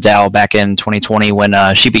Karma DAO back in 2020 when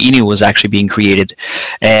Shiba Inu was actually being created,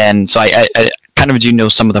 and so I kind of do know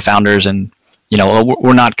some of the founders, and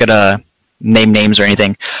we're not gonna name names or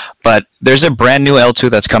anything, but there's a brand new L2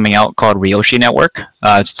 that's coming out called Ryoshi Network.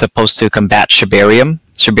 It's supposed to combat Shibarium.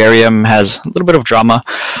 Shibarium has a little bit of drama,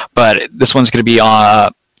 but this one's going to be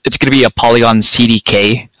it's going to be a Polygon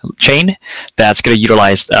CDK chain that's going to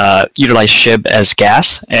utilize SHIB as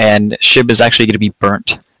gas, and SHIB is actually going to be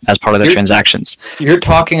burnt as part of the transactions. You're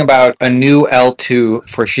talking about a new L2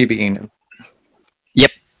 for Shiba Inu. Yep.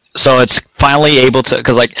 So it's finally able to,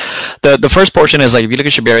 because like the first portion is like, if you look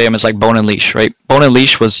at Shibarium, it's like bone and leash, right? Bone and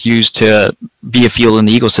leash was used to be a field in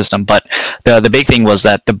the ecosystem, but the big thing was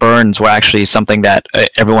that the burns were actually something that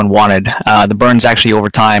everyone wanted. The burns actually over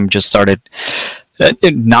time just started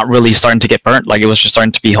not really starting to get burnt, like it was just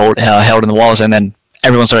starting to be held in the walls, and then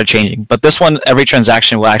everyone started changing. But this one, every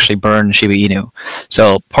transaction will actually burn Shiba Inu.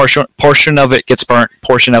 So portion of it gets burnt,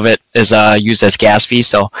 portion of it is used as gas fee.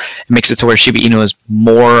 So it makes it to where Shiba Inu is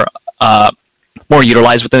more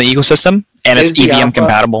utilized within the ecosystem, and it's EVM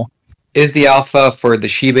compatible. Is the alpha for the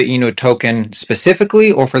Shiba Inu token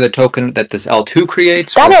specifically, or for the token that this L2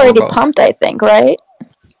 creates? That already pumped, I think, right?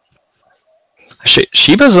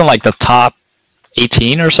 Shiba's in like the top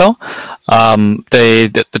 18 or so.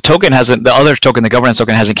 The token hasn't, the other token, the governance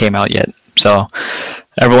token hasn't came out yet, so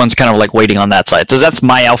everyone's kind of like waiting on that side. So that's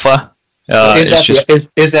my alpha.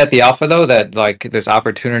 Is that the alpha though, that like there's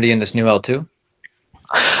opportunity in this new L2?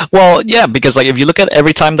 Well, yeah, because like if you look at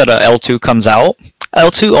every time that a L2 comes out,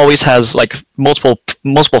 L2 always has like multiple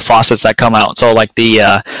faucets that come out. So like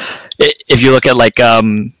the if you look at like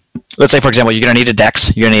let's say, for example, you're going to need a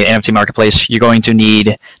DEX, you're going to need an NFT marketplace, you're going to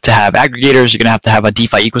need to have aggregators, you're going to have a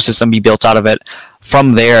DeFi ecosystem be built out of it.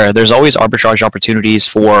 From there, there's always arbitrage opportunities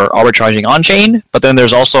for arbitraging on-chain, but then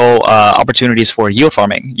there's also opportunities for yield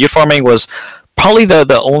farming. Yield farming was probably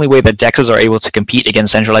the only way that DEXs are able to compete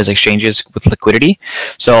against centralized exchanges with liquidity.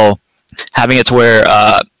 So having it to where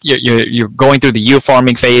you're going through the yield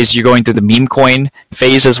farming phase, you're going through the meme coin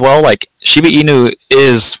phase as well. Like Shiba Inu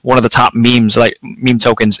is one of the top memes, like meme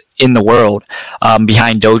tokens in the world,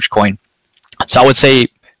 behind Dogecoin. So I would say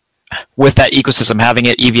with that ecosystem, having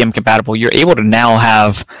it EVM compatible, you're able to now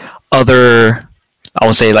have other, I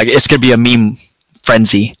would say like it's going to be a meme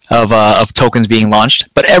frenzy of tokens being launched,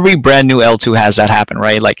 but every brand new L2 has that happen,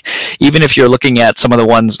 right? Like even if you're looking at some of the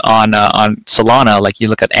ones on Solana, like you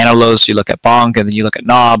look at Anolos, you look at Bonk, and then you look at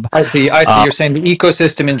Knob. I see. You're saying the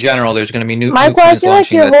ecosystem in general, there's going to be new. Michael, I feel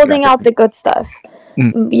like you're holding out the good stuff.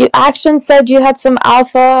 You Action said you had some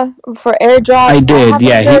alpha for airdrops. I did,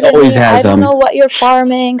 yeah. He always has them. I don't know what you're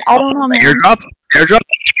farming. I don't know, man. Airdrops.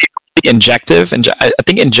 Injective, and I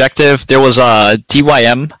think Injective. There was a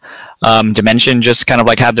DYM. Dimension just kind of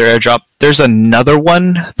like had their airdrop. There's another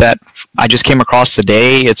one that I just came across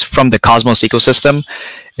today. It's from the Cosmos ecosystem.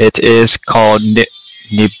 It is called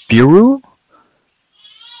Nibiru.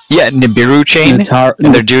 Yeah, Nibiru chain.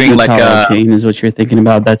 And they're doing like a chain is what you're thinking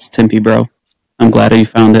about. That's Timpy, bro. I'm glad you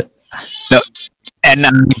found it. No,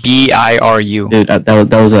 NBIRU. Dude, that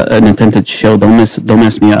was an attempted show. Don't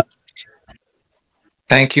mess me up.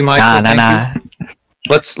 Thank you, Michael. Nah.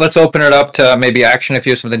 Let's open it up to maybe Action if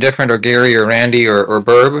you have something different, or Gary, or Randy, or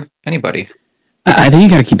Burb, anybody. I think you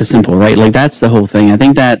got to keep it simple, right? Like that's the whole thing. I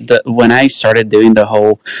think that when I started doing the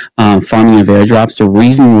whole farming of airdrops, the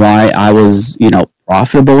reason why I was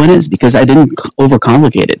profitable in it is because I didn't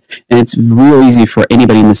overcomplicate it, and it's real easy for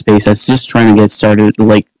anybody in the space that's just trying to get started,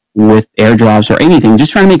 like with airdrops or anything,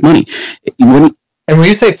 just trying to make money. And when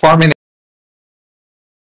you say farming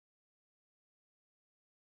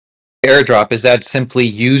airdrop, is that simply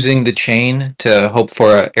using the chain to hope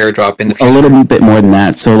for an airdrop in the future? A little bit more than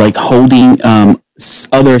that. So like holding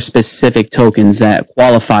other specific tokens that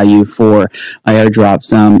qualify you for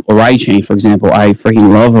airdrops. Chain, for example, I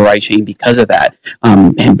freaking love Chain because of that.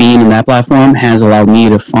 And being in that platform has allowed me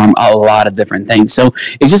to farm a lot of different things. So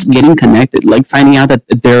it's just getting connected, like finding out that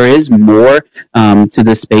there is more to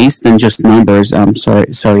the space than just numbers.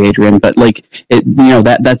 Sorry, Adrian, but like it,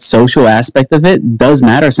 that social aspect of it does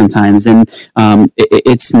matter sometimes, and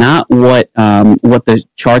it's not what the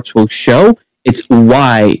charts will show. It's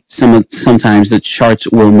why sometimes the charts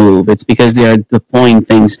will move. It's because they are deploying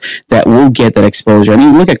things that will get that exposure. I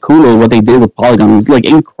mean, look at Kulo, what they did with Polygon. It's like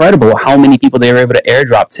incredible how many people they were able to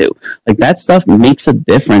airdrop to. Like that stuff makes a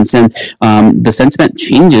difference, and the sentiment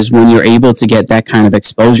changes when you're able to get that kind of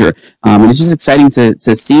exposure. And it's just exciting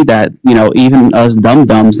to see that even us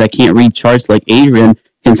dum-dums that can't read charts like Adrian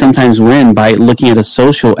can sometimes win by looking at a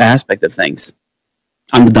social aspect of things.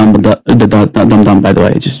 I'm the dum-dum, by the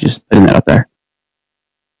way. Just putting that up there.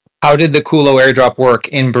 How did the Kulo airdrop work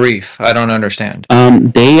in brief? I don't understand.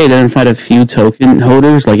 They identified a few token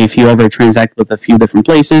holders, like if you ever transact with a few different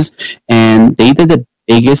places, and they did the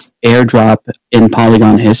biggest airdrop in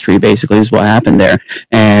Polygon history, basically, is what happened there.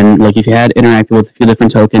 And like if you had interacted with a few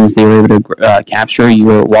different tokens, they were able to capture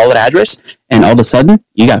your wallet address, and all of a sudden,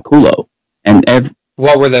 you got Kulo. And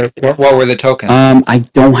what were the tokens? I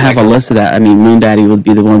don't have a list of that. I mean, Moon Daddy would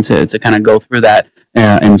be the one to kind of go through that,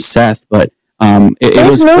 and Seth, but it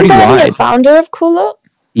was pretty wide. Is Moon Daddy a founder of Kulo?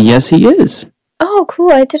 Yes, he is. Oh,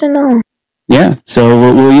 cool! I didn't know. Yeah, so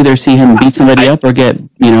we'll either see him beat somebody up or get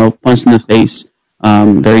punched in the face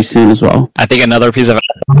very soon as well. I think another piece of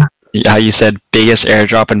how you said biggest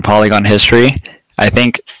airdrop in Polygon history. I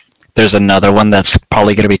think there's another one that's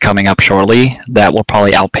probably going to be coming up shortly that will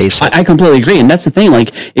probably outpace it. I completely agree, and that's the thing. Like,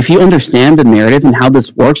 if you understand the narrative and how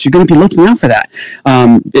this works, you're going to be looking out for that.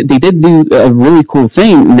 They did do a really cool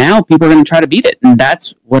thing. Now people are going to try to beat it, and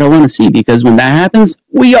that's what I want to see, because when that happens,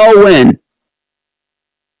 we all win.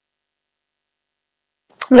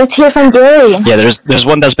 Let's hear from Gary. Yeah, there's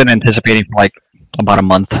one that's been anticipating for like about a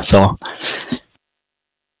month. So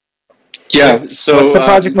yeah. So what's the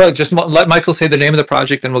project? Just let Michael say the name of the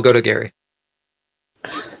project, and we'll go to Gary.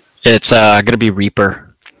 It's going to be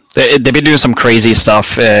Reaper. They've been doing some crazy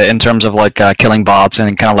stuff in terms of like killing bots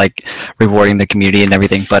and kind of like rewarding the community and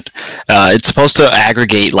everything. But it's supposed to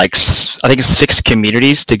aggregate like I think 6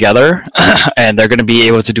 communities together, and they're going to be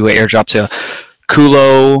able to do an airdrop to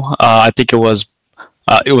Kulo. I think it was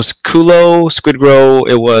Kulo, Squidgrow.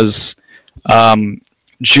 It was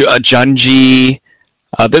Junji.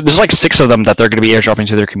 There's like 6 of them that they're going to be airdropping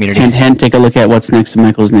to their community. And take a look at what's next to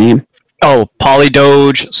Michael's name. Oh,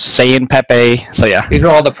 Polydoge, Saiyan Pepe. So yeah, these are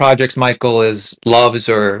all the projects Michael loves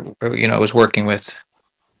or is working with.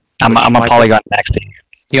 I'm a Polygon maxi.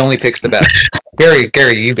 He only picks the best. Gary,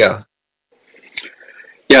 you go.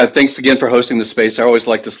 Yeah, thanks again for hosting the space. I always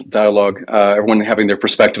like this dialogue. Everyone having their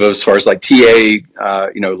perspective as far as like TA,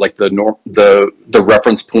 like the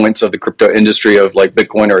reference points of the crypto industry of like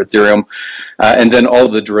Bitcoin or Ethereum, and then all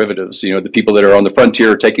of the derivatives. The people that are on the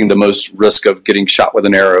frontier taking the most risk of getting shot with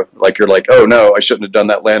an arrow. Like you're like, oh no, I shouldn't have done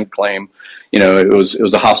that land claim. It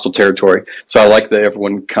was a hostile territory. So I like that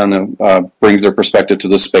everyone kind of brings their perspective to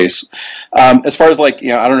the space. As far as like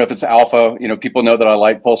I don't know if it's alpha. People know that I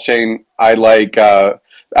like Pulse Chain.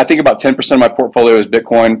 I think about 10% of my portfolio is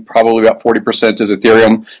Bitcoin, probably about 40% is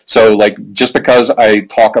Ethereum. So like just because I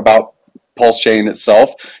talk about Pulse Chain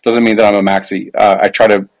itself doesn't mean that I'm a maxi. I try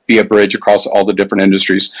to be a bridge across all the different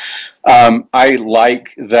industries. I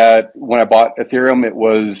like that when I bought Ethereum, it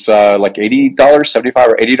was like $80, $75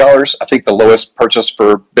 or $80. I think the lowest purchase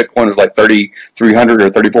for Bitcoin was like $3,300 or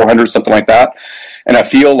 $3,400, something like that. And I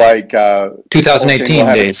feel like 2018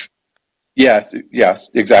 days. Yes,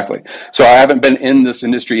 exactly. So I haven't been in this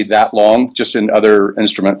industry that long, just in other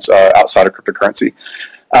instruments outside of cryptocurrency.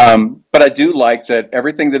 But I do like that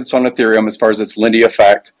everything that's on Ethereum, as far as its Lindy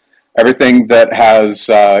effect, everything that has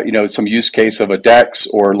some use case of a DEX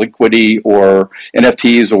or liquidity or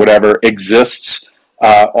NFTs or whatever exists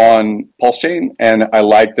on Pulse Chain. And I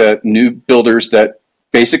like that new builders that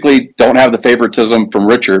basically don't have the favoritism from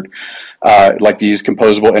Richard, like to use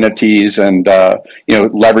composable NFTs and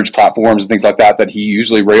leverage platforms and things like that he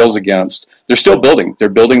usually rails against. They're still building. They're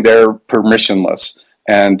building their permissionless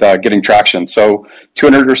and getting traction. So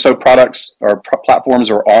 200 or so products or platforms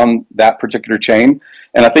are on that particular chain.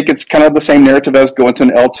 And I think it's kind of the same narrative as going to an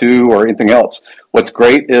L2 or anything else. What's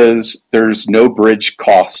great is there's no bridge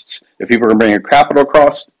costs. If people are bringing capital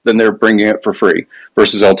across, then they're bringing it for free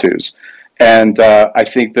versus L2s. And I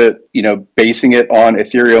think that, basing it on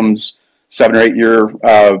Ethereum's 7 or 8 year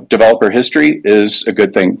developer history is a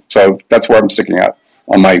good thing. So that's where I'm sticking at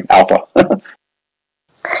on my alpha.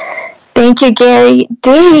 Thank you, Gary.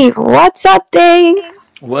 Dave, what's up, Dave?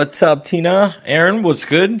 What's up, Tina? Aaron, what's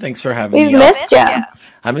good? Thanks for having me. We've missed you.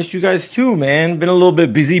 I missed you guys too, man. Been a little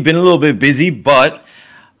bit busy, but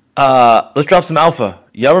let's drop some alpha.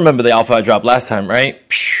 Y'all remember the alpha I dropped last time, right?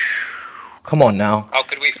 Come on now. How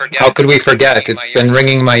could we forget? It's been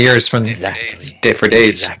ringing in my ears for days.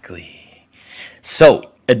 Exactly.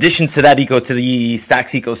 So, additions to that to the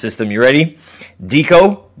Stacks ecosystem. You ready?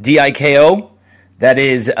 Diko, D-I-K-O. That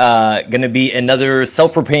is going to be another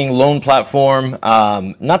self-repaying loan platform.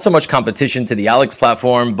 Not so much competition to the Alex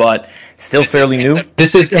platform, but still fairly new.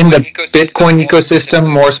 This is in the Bitcoin ecosystem,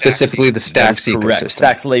 more specifically the Stacks ecosystem. Correct.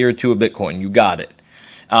 Stacks layer 2 of Bitcoin. You got it.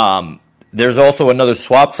 There's also another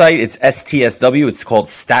swap site. It's STSW. It's called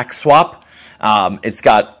Stack Swap. It's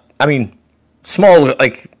got, small,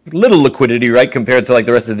 like little liquidity, right, compared to like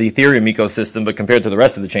the rest of the Ethereum ecosystem, but compared to the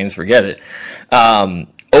rest of the chains, forget it.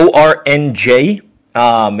 ORNJ.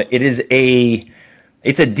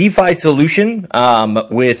 It's a DeFi solution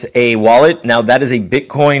with a wallet. Now that is a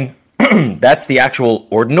Bitcoin. That's the actual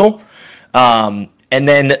ordinal. And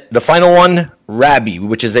then the final one, Rabby,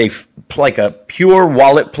 which is like a pure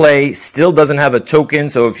wallet play. Still doesn't have a token,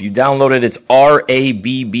 so if you download it, it's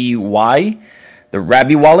RABBY, the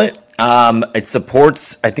Rabby wallet. It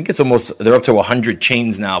supports, I think they're up to 100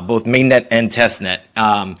 chains now, both mainnet and testnet.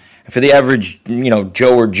 For the average,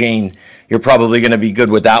 Joe or Jane, you're probably going to be good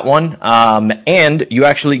with that one. And you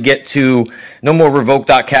actually get to no more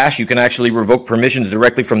revoke.cash. You can actually revoke permissions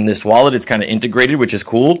directly from this wallet. It's kind of integrated, which is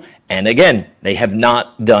cool. And again, they have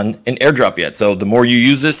not done an airdrop yet. So the more you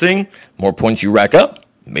use this thing, more points you rack up.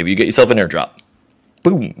 Maybe you get yourself an airdrop.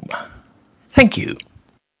 Boom. Thank you.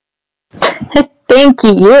 Thank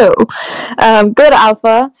you. Good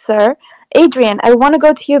alpha, sir. Adrian, I want to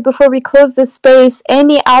go to you before we close this space.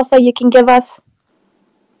 Any alpha you can give us?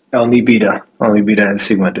 Only beta and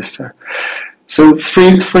sigma this time. So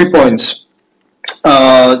three points.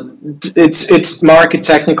 It's market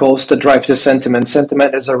technicals that drive the sentiment.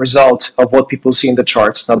 Sentiment is a result of what people see in the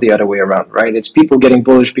charts, not the other way around, right? It's people getting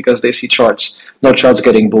bullish because they see charts, not charts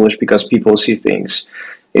getting bullish because people see things.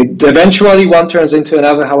 Eventually one turns into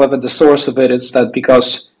another. However, the source of it is that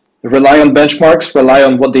because rely on benchmarks, rely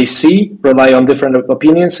on what they see, rely on different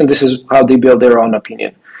opinions, and this is how they build their own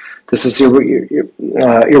opinion. This is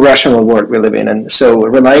irrational world we live in. And so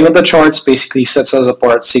relying on the charts basically sets us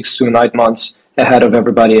apart 6 to 9 months ahead of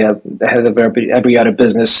everybody, ahead of every other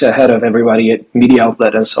business, ahead of everybody at media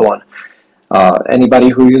outlet and so on.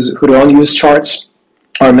 Anybody who don't use charts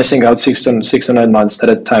are missing out 6 to 9 months that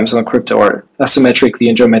at times on crypto are asymmetrically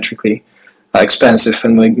and geometrically expensive.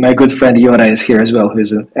 And my good friend Yoda is here as well,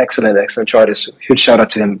 who's an excellent chartist. Huge shout out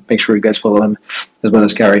to him. Make sure you guys follow him as well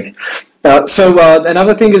as Gary. So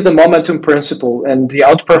another thing is the momentum principle, and the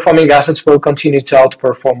outperforming assets will continue to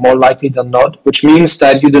outperform more likely than not, which means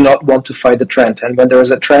that you do not want to fight the trend. And when there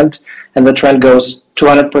is a trend and the trend goes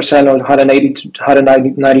 200% or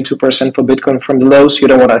 192% for Bitcoin from the lows, you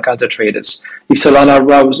don't want to counter trade it. If Solana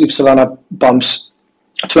bumps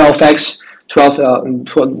 12x, 1000%,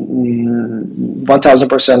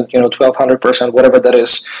 1200%, whatever that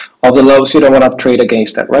is, of the lows, you don't want to trade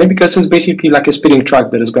against that, right? Because it's basically like a speeding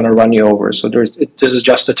truck that is going to run you over. So this is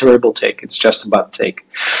just a terrible take. It's just a bad take.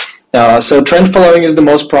 So trend following is the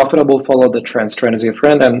most profitable. Follow the trends. Trend is your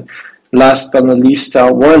friend. And last but not least,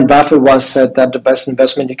 Warren Buffett once said that the best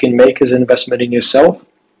investment you can make is investment in yourself,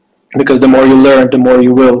 because the more you learn, the more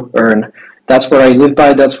you will earn. That's what I live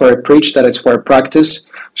by. That's what I preach. That is what I practice.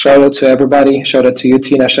 Shout out to everybody. Shout out to you,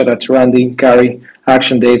 Tina. Shout out to Randy, Gary,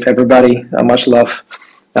 Action Dave, everybody. Much love.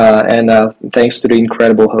 And thanks to the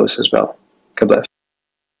incredible host as well. God bless.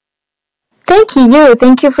 Thank you.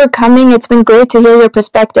 Thank you for coming. It's been great to hear your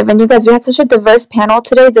perspective. And you guys, we had such a diverse panel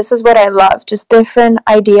today. This is what I love. Just different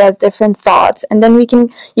ideas, different thoughts. And then you can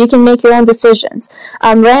make your own decisions.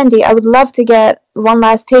 Randy, I would love to get one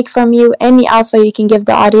last take from you. Any alpha you can give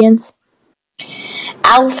the audience?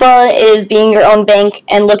 Alpha is being your own bank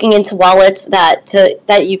and looking into wallets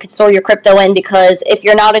that you could store your crypto in, because if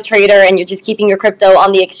you're not a trader and you're just keeping your crypto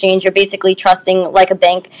on the exchange, you're basically trusting like a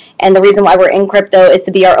bank. And the reason why we're in crypto is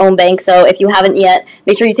to be our own bank. So if you haven't yet,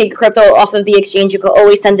 make sure you take your crypto off of the exchange. You can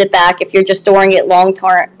always send it back. If you're just storing it long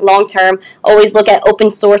term, always look at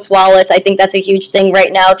open source wallets. I think that's a huge thing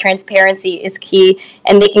right now. Transparency is key,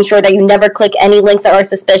 and making sure that you never click any links that are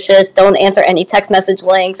suspicious. Don't answer any text message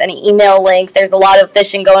links, any email links. There's a lot of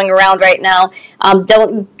phishing going around right now.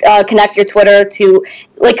 Don't connect your Twitter to,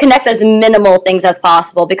 connect as minimal things as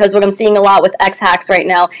possible, because what I'm seeing a lot with X hacks right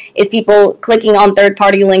now is people clicking on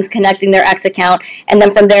third-party links, connecting their X account, and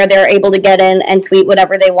then from there they're able to get in and tweet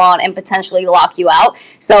whatever they want and potentially lock you out.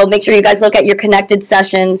 So make sure you guys look at your connected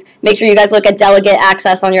sessions. Make sure you guys look at delegate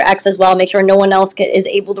access on your X as well. Make sure no one else is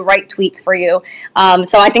able to write tweets for you.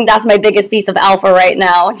 So I think that's my biggest piece of alpha right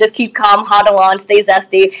now. Just keep calm, hodl on, stay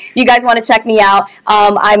zesty. If you guys want to check me out,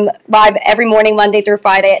 I'm live every morning, Monday through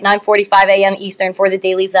Friday at 9:45 a.m. Eastern for the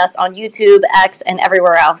Daily Zest on YouTube, X, and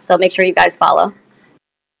everywhere else. So make sure you guys follow.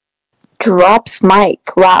 Drops mic.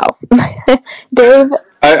 Wow. Dave?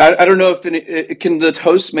 I don't know if can the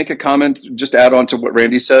host make a comment, just add on to what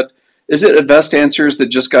Randy said? Is it Invest Answers that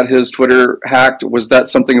just got his Twitter hacked? Was that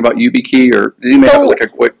something about YubiKey, or did he make have a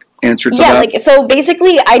quick answer to that? So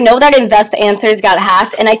basically, I know that Invest Answers got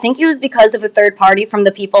hacked, and I think it was because of a third party from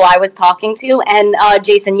the people I was talking to, and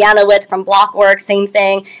Jason Yanowitz from Blockworks, same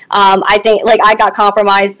thing. I think I got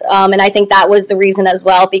compromised, and I think that was the reason as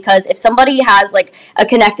well, because if somebody has a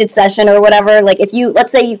connected session or whatever, if you,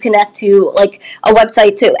 let's say you connect to a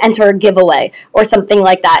website to enter a giveaway or something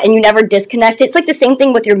like that, and you never disconnect it, it's the same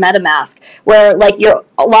thing with your MetaMask, where you're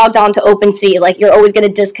logged on to OpenSea, you're always going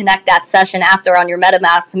to disconnect that session after on your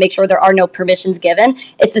MetaMask to make sure there are no permissions given.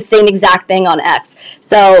 It's the same exact thing on X.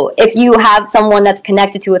 So if you have someone that's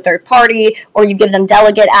connected to a third party, or you give them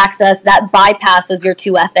delegate access, that bypasses your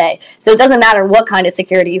 2FA. So it doesn't matter what kind of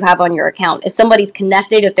security you have on your account. If somebody's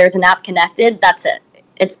connected, if there's an app connected, that's it.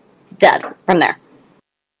 It's dead from there.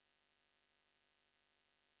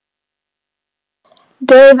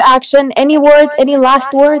 Dave, Action, any words, any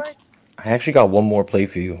last words? I actually got one more play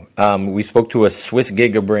for you. We spoke to a Swiss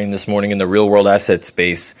gigabrain this morning in the real world asset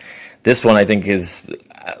space. This one I think is,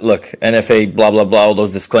 look, NFA, blah, blah, blah, all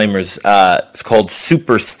those disclaimers. It's called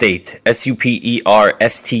Superstate,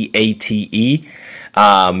 Superstate.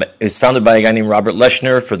 It's founded by a guy named Robert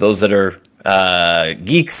Leshner. For those that are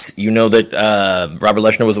geeks, you know that Robert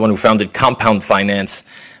Leshner was the one who founded Compound Finance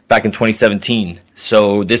back in 2017.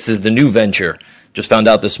 So this is the new venture. Just found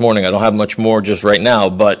out this morning. I don't have much more just right now,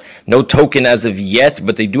 but no token as of yet,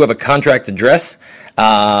 but they do have a contract address.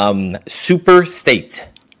 Superstate.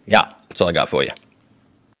 Yeah, that's all I got for you.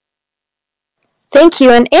 Thank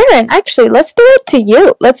you. And Aaron, actually, let's do it to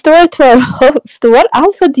you. Let's do it to our host. What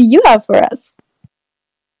alpha do you have for us?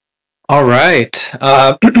 All right.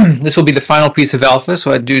 This will be the final piece of alpha.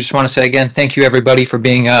 So I do just want to say again, thank you everybody for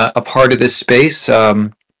being a part of this space.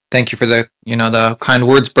 Thank you for the kind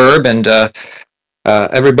words, Burb, and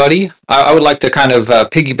everybody. I would like to kind of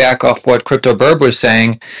piggyback off what Crypto Burb was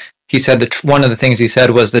saying. He said that one of the things he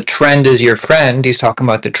said was the trend is your friend. He's talking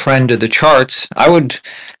about the trend of the charts. I would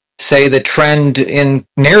say the trend in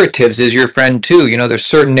narratives is your friend too. There's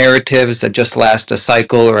certain narratives that just last a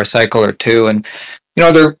cycle or two, and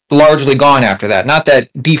they're largely gone after that. Not that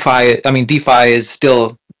DeFi is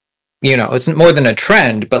still, it's more than a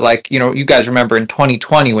trend, but you guys remember in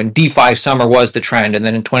 2020 when DeFi summer was the trend, and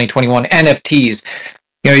then in 2021 NFTs.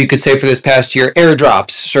 You could say for this past year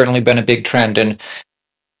airdrops certainly been a big trend, and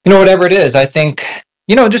whatever it is, I think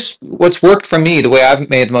just what's worked for me, the way I've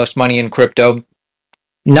made the most money in crypto,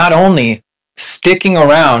 not only sticking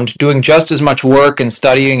around, doing just as much work and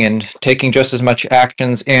studying and taking just as much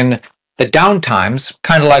actions in the downtimes,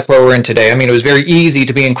 kind of like where we're in today. It was very easy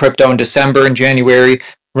to be in crypto in December and January,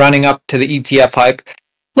 running up to the ETF hype. A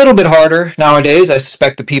little bit harder nowadays. I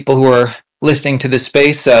suspect the people who are listening to this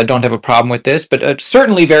space don't have a problem with this, but it's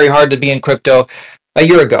certainly very hard to be in crypto a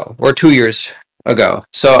year ago or 2 years ago.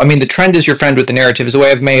 So, the trend is your friend with the narrative is the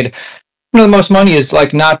way I've made the most money, is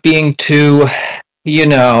not being too,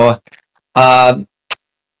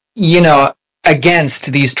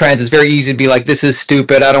 against these trends. It's very easy to be like, this is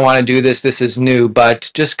stupid, I don't want to do this, this is new, but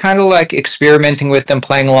just kind of experimenting with them,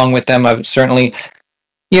 playing along with them. I've certainly,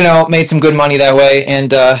 made some good money that way,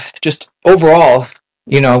 and just overall,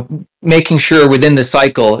 making sure within the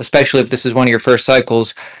cycle, especially if this is one of your first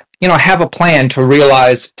cycles, have a plan to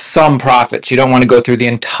realize some profits. You don't want to go through the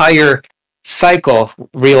entire cycle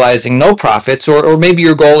realizing no profits, or maybe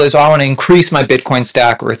your goal is, I want to increase my Bitcoin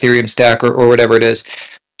stack or Ethereum stack or whatever it is.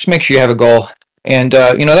 Just make sure you have a goal. And,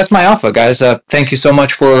 that's my alpha, guys. Thank you so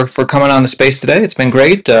much for coming on the space today. It's been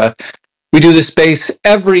great. We do this space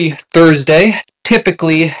every Thursday,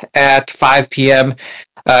 typically at 5 p.m.,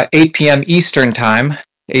 8 p.m. Eastern time.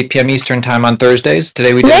 8 p.m. Eastern time on Thursdays.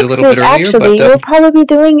 Today we did it a little bit earlier. Actually, we'll probably be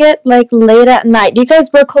doing it late at night. You guys,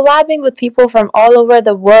 we're collabing with people from all over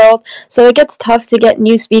the world, so it gets tough to get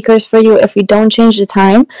new speakers for you if we don't change the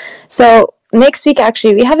time. So next week,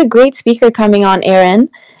 actually, we have a great speaker coming on, Aaron,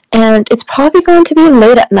 and it's probably going to be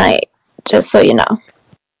late at night, just so you know.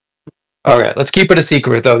 All right, let's keep it a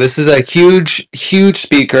secret, though. This is a huge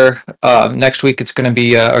speaker. Next week, it's going to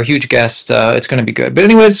be a huge guest. It's going to be good. But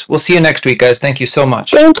anyways, we'll see you next week, guys. Thank you so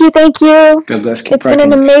much. Thank you. God bless. It's been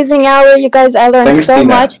an amazing hour, you guys. I learned so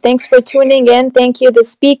much. Thanks for tuning in. Thank you, the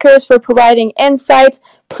speakers, for providing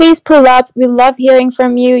insights. Please pull up. We love hearing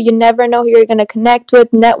from you. You never know who you're going to connect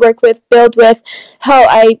with, network with, build with. Hell,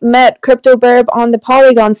 I met Crypto Burb on the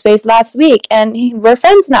Polygon space last week, and we're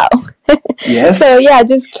friends now. Yes. So, yeah,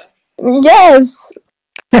 yes.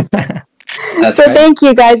 Thank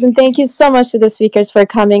you, guys, and thank you so much to the speakers for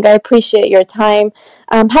coming. I appreciate your time.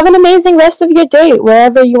 Have an amazing rest of your day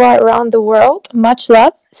wherever you are around the world. Much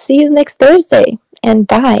love. See you next Thursday, and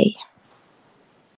bye.